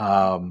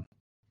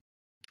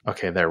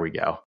 Okay, there we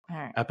go. All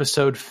right.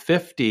 Episode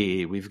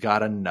 50, we've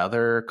got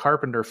another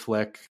Carpenter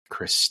flick,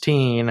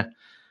 Christine.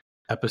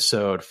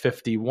 Episode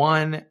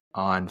 51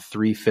 on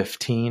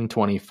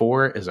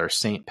 3/15/24 is our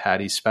St.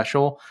 Patty's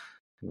special.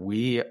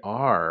 We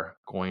are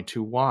going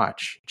to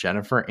watch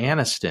Jennifer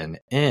Aniston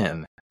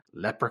in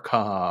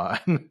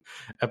Leprechaun.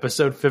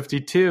 Episode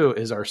 52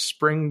 is our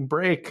spring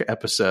break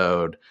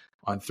episode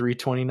on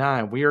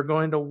 3/29. We are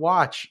going to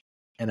watch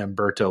an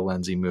Umberto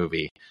Lenzi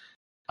movie.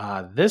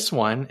 This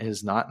one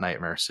is not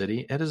Nightmare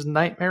City. It is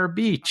Nightmare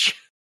Beach,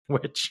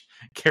 which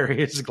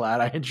Carrie is glad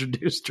I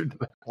introduced her to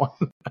that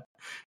one.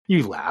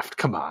 You laughed.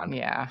 Come on.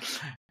 Yeah.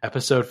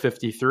 Episode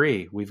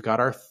 53. We've got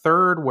our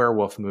third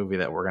werewolf movie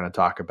that we're going to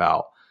talk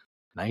about.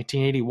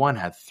 1981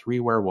 had 3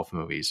 werewolf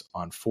movies.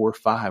 On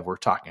 4/5, we're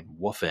talking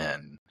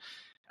Wolfen.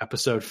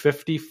 Episode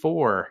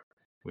 54,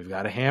 we've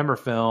got a Hammer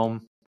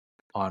film.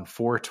 On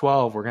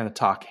 4/12, we're going to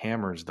talk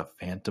Hammers, The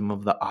Phantom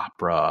of the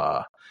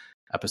Opera.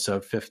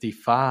 Episode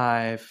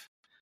 55,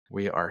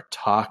 we are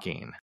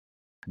talking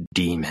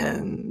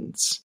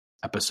Demons.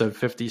 Episode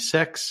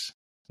 56,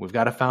 we've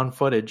got a found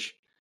footage.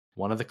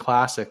 One of the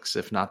classics,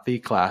 if not the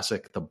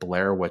classic, The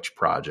Blair Witch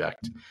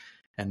Project.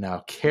 And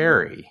now,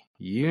 Carrie,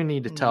 you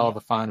need to tell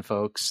the fine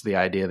folks the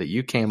idea that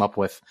you came up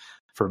with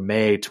for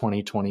May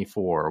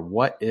 2024.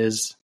 What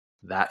is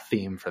that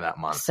theme for that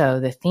month? So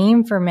the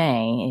theme for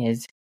May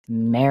is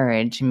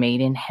Marriage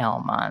Made in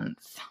Hell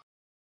Month.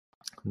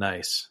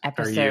 Nice.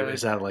 Episode.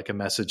 Is that like a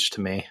message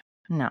to me?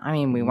 No, I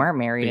mean, we weren't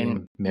married.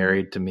 Being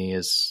married to me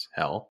is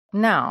hell?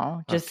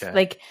 No, just Okay.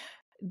 like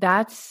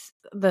that's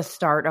the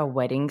start of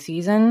wedding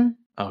season.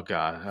 Oh,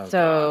 God.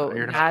 So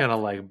You're not going to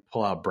like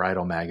pull out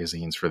bridal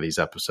magazines for these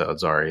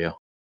episodes, are you?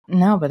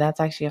 No, but that's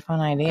actually a fun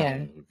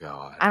idea. Oh,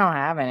 God. I don't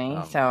have any,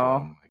 Oh,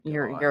 so my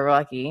you're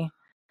lucky.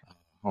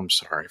 I'm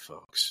sorry,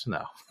 folks.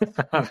 No,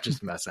 I'm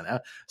just messing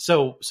up.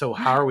 So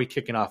how are we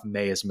kicking off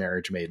May as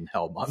Marriage Made in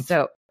Hell month?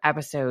 So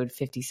episode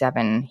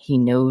 57, He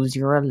Knows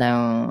You're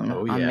Alone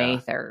on May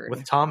 3rd.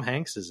 With Tom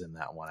Hanks is in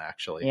that one,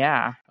 actually.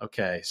 Yeah.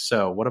 Okay,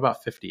 so what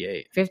about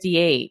 58?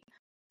 58,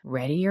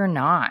 Ready or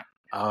Not.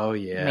 Oh,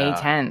 yeah. May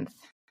 10th.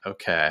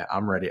 Okay,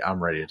 I'm ready.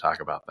 I'm ready to talk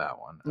about that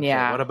one. Okay,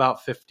 Yeah. what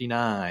about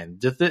 59?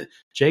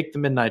 Jake the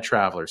Midnight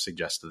Traveler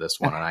suggested this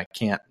one, and I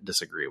can't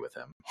disagree with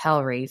him.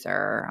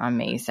 Hellraiser on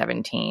May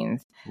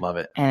 17th. Love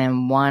it.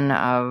 And one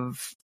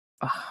of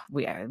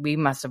we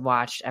must have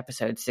watched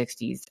episode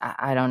 60s.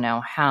 I don't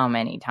know how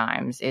many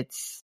times.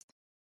 It's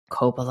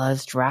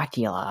Coppola's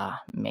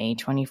Dracula, May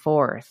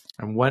 24th.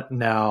 And what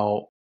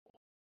now?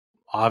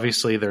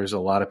 Obviously, there's a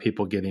lot of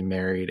people getting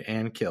married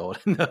and killed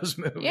in those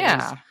movies.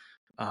 Yeah.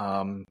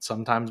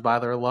 Sometimes by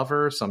their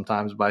lover,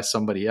 sometimes by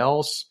somebody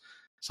else.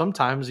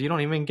 Sometimes you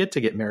don't even get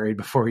to get married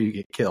before you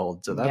get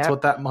killed. So that's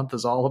what that month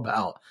is all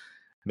about.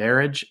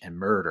 Marriage and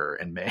murder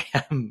and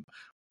mayhem.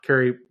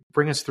 Carrie,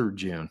 bring us through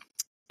June.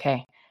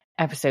 Okay.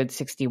 Episode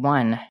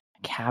 61,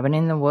 Cabin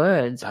in the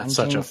Woods on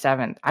June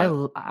 7th.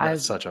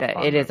 That's such a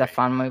fun It is a movie.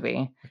 fun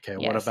movie. Okay,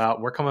 Yes. what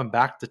about, we're coming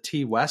back to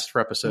T West for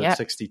episode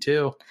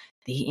 62.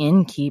 The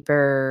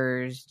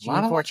Innkeepers, June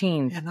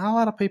 14th. Yeah, not a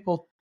lot of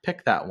people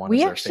pick that one. We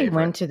as their actually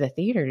favorite. went to the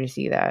theater to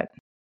see that.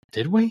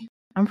 Did we?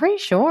 I'm pretty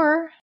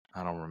sure.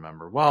 I don't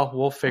remember. Well,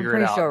 we'll figure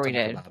it out. Sure and we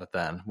talk did. about it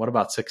then. What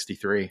about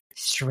 63?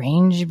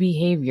 Strange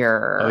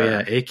Behavior. Oh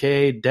yeah,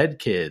 aka Dead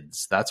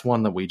Kids. That's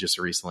one that we just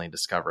recently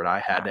discovered. I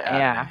had to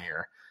add it in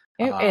here.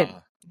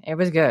 It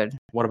was good.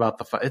 What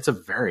about it's a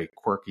very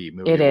quirky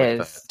movie It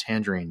with is. a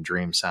Tangerine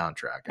Dream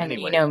soundtrack. And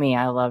Anyway, you know me,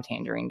 I love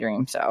Tangerine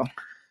Dream, so.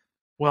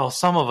 well,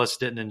 some of us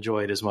didn't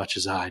enjoy it as much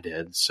as I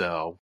did,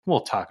 so we'll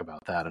talk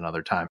about that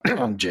another time.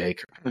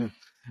 Jake.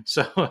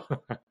 So,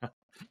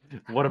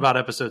 what about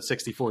episode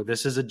 64?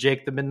 This is a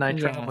Jake the Midnight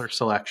Traveler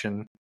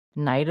selection.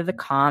 Night of the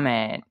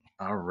Comet.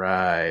 All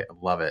right.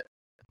 Love it.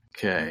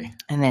 Okay.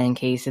 And then in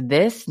case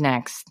this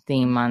next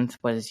theme month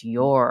was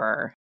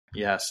your...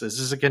 Yes, this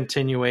is a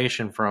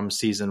continuation from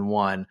season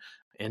 1.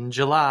 In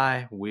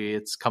July,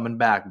 it's coming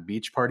back.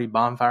 Beach Party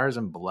Bonfires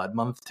and Blood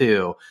Month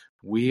 2.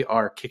 We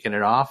are kicking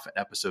it off at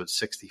episode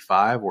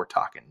 65. We're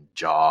talking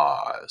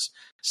Jaws.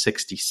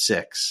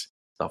 66,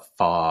 The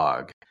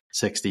Fog.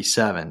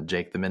 67,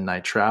 Jake the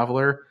Midnight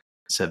Traveler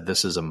said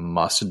this is a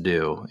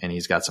must-do, and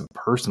he's got some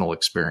personal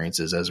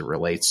experiences as it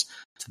relates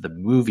to the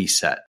movie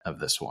set of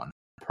this one.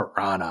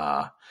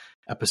 Piranha.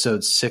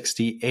 Episode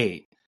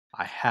 68.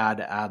 I had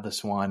to add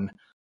this one.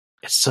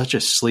 It's such a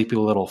sleepy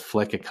little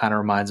flick. It kind of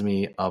reminds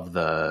me of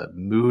the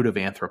mood of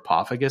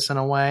Anthropophagus in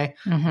a way.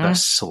 Mm-hmm. The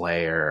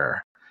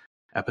Slayer.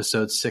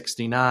 Episode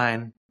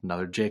 69,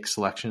 another Jake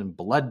selection,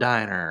 Blood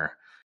Diner.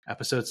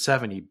 Episode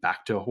 70,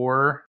 back to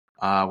horror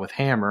with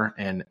Hammer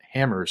and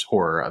Hammer's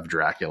Horror of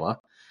Dracula.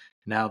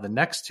 Now, the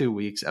next 2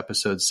 weeks,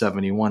 episodes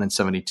 71 and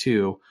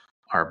 72,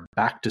 are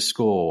back to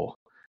school.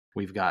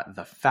 We've got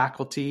The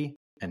Faculty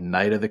and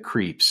Night of the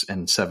Creeps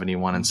in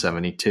 71 and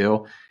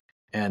 72.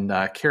 And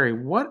Carrie,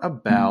 what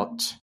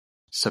about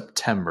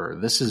September?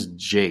 This is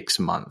Jake's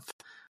month.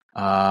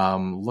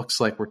 Looks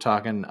like we're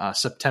talking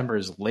September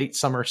is late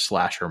summer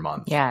slasher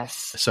month.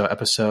 Yes. So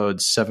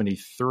episode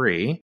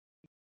 73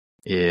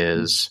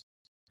 is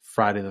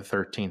Friday the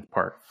 13th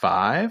part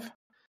 5,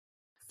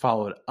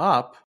 followed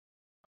up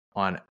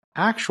on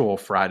actual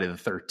Friday the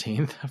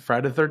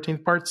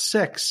 13th part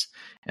 6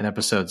 in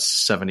episode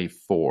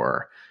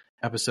 74.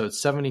 Episode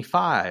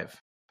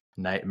 75,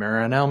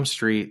 Nightmare on Elm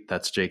Street.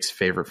 That's Jake's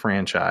favorite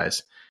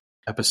franchise.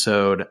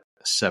 Episode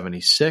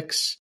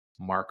 76,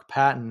 Mark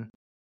Patton,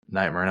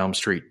 Nightmare on Elm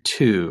Street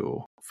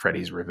 2,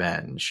 Freddy's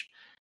Revenge.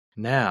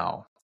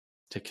 Now,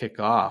 to kick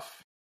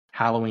off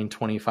Halloween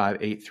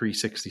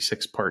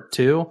 25/8/366 Part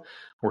 2,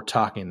 we're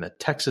talking the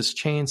Texas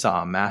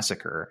Chainsaw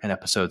Massacre in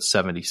episode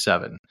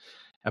 77.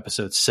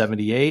 Episode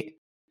 78,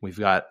 we've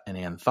got an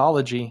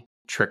anthology,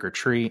 Trick or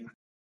Treat.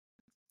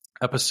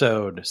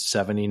 Episode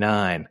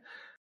 79,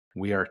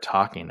 we are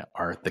talking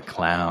Art the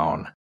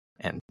Clown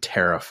and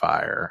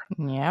Terrifier.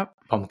 Yep.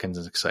 Pumpkins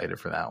is excited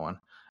for that one.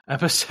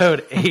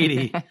 Episode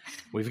 80,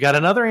 we've got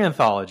another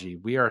anthology.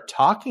 We are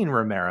talking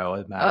Romero,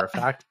 as a matter of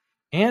fact,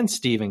 and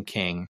Stephen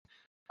King.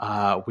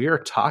 We are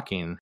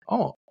talking,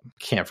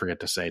 can't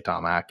forget to say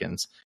Tom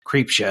Atkins,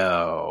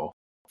 Creepshow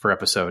for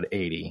episode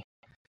 80.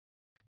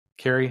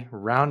 Carrie,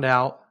 round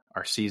out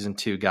our season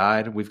 2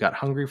 guide. We've got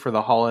Hungry for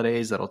the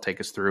Holidays. That'll take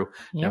us through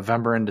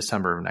November and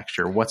December of next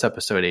year. What's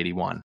episode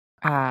 81?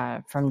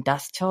 From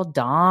Dusk Till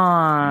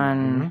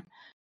Dawn. Mm-hmm.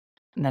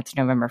 That's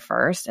November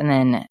 1st. And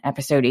then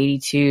episode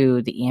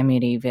 82, the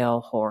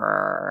Amityville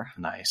Horror.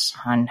 Nice.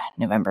 On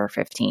November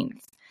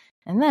 15th.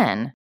 And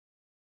then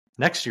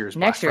next year's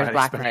Black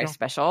Friday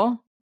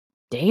special,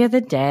 Day of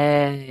the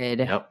Dead.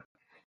 Yep.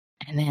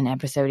 And then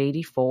episode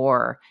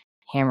 84,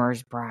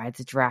 Hammer's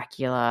Brides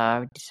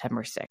Dracula,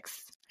 December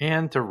 6th.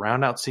 And to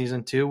round out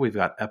season 2, we've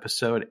got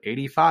episode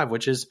 85,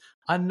 which is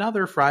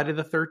another Friday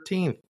the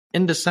 13th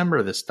in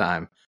December this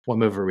time. What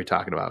movie are we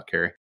talking about,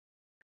 Carrie?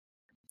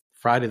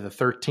 Friday the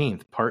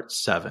 13th, part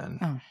 7.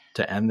 Oh.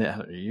 To end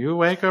the... Are you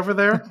awake over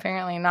there?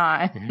 Apparently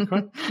not.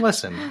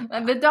 Listen.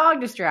 The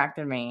dog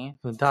distracted me.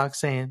 The dog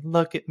saying,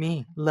 look at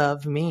me,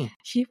 love me.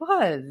 She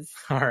was.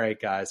 All right,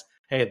 guys.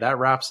 Hey, that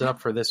wraps it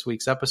up for this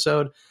week's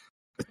episode.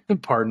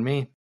 Pardon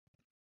me.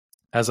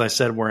 As I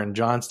said, we're in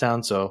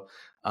Johnstown, so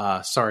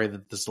Sorry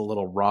that this is a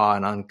little raw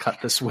and uncut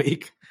this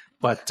week,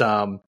 but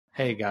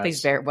hey guys,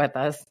 Please bear with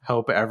us.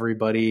 Hope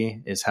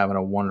everybody is having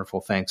a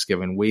wonderful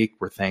Thanksgiving week.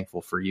 We're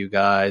thankful for you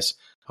guys.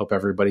 Hope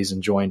everybody's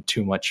enjoying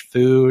too much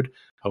food.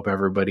 Hope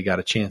everybody got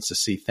a chance to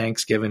see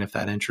Thanksgiving if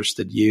that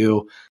interested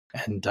you,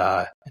 and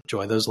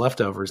enjoy those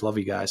leftovers. Love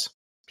you guys.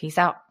 Peace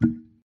out.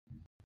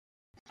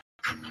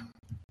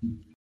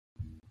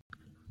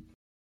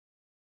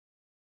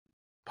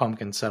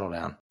 Pumpkin, settle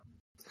down.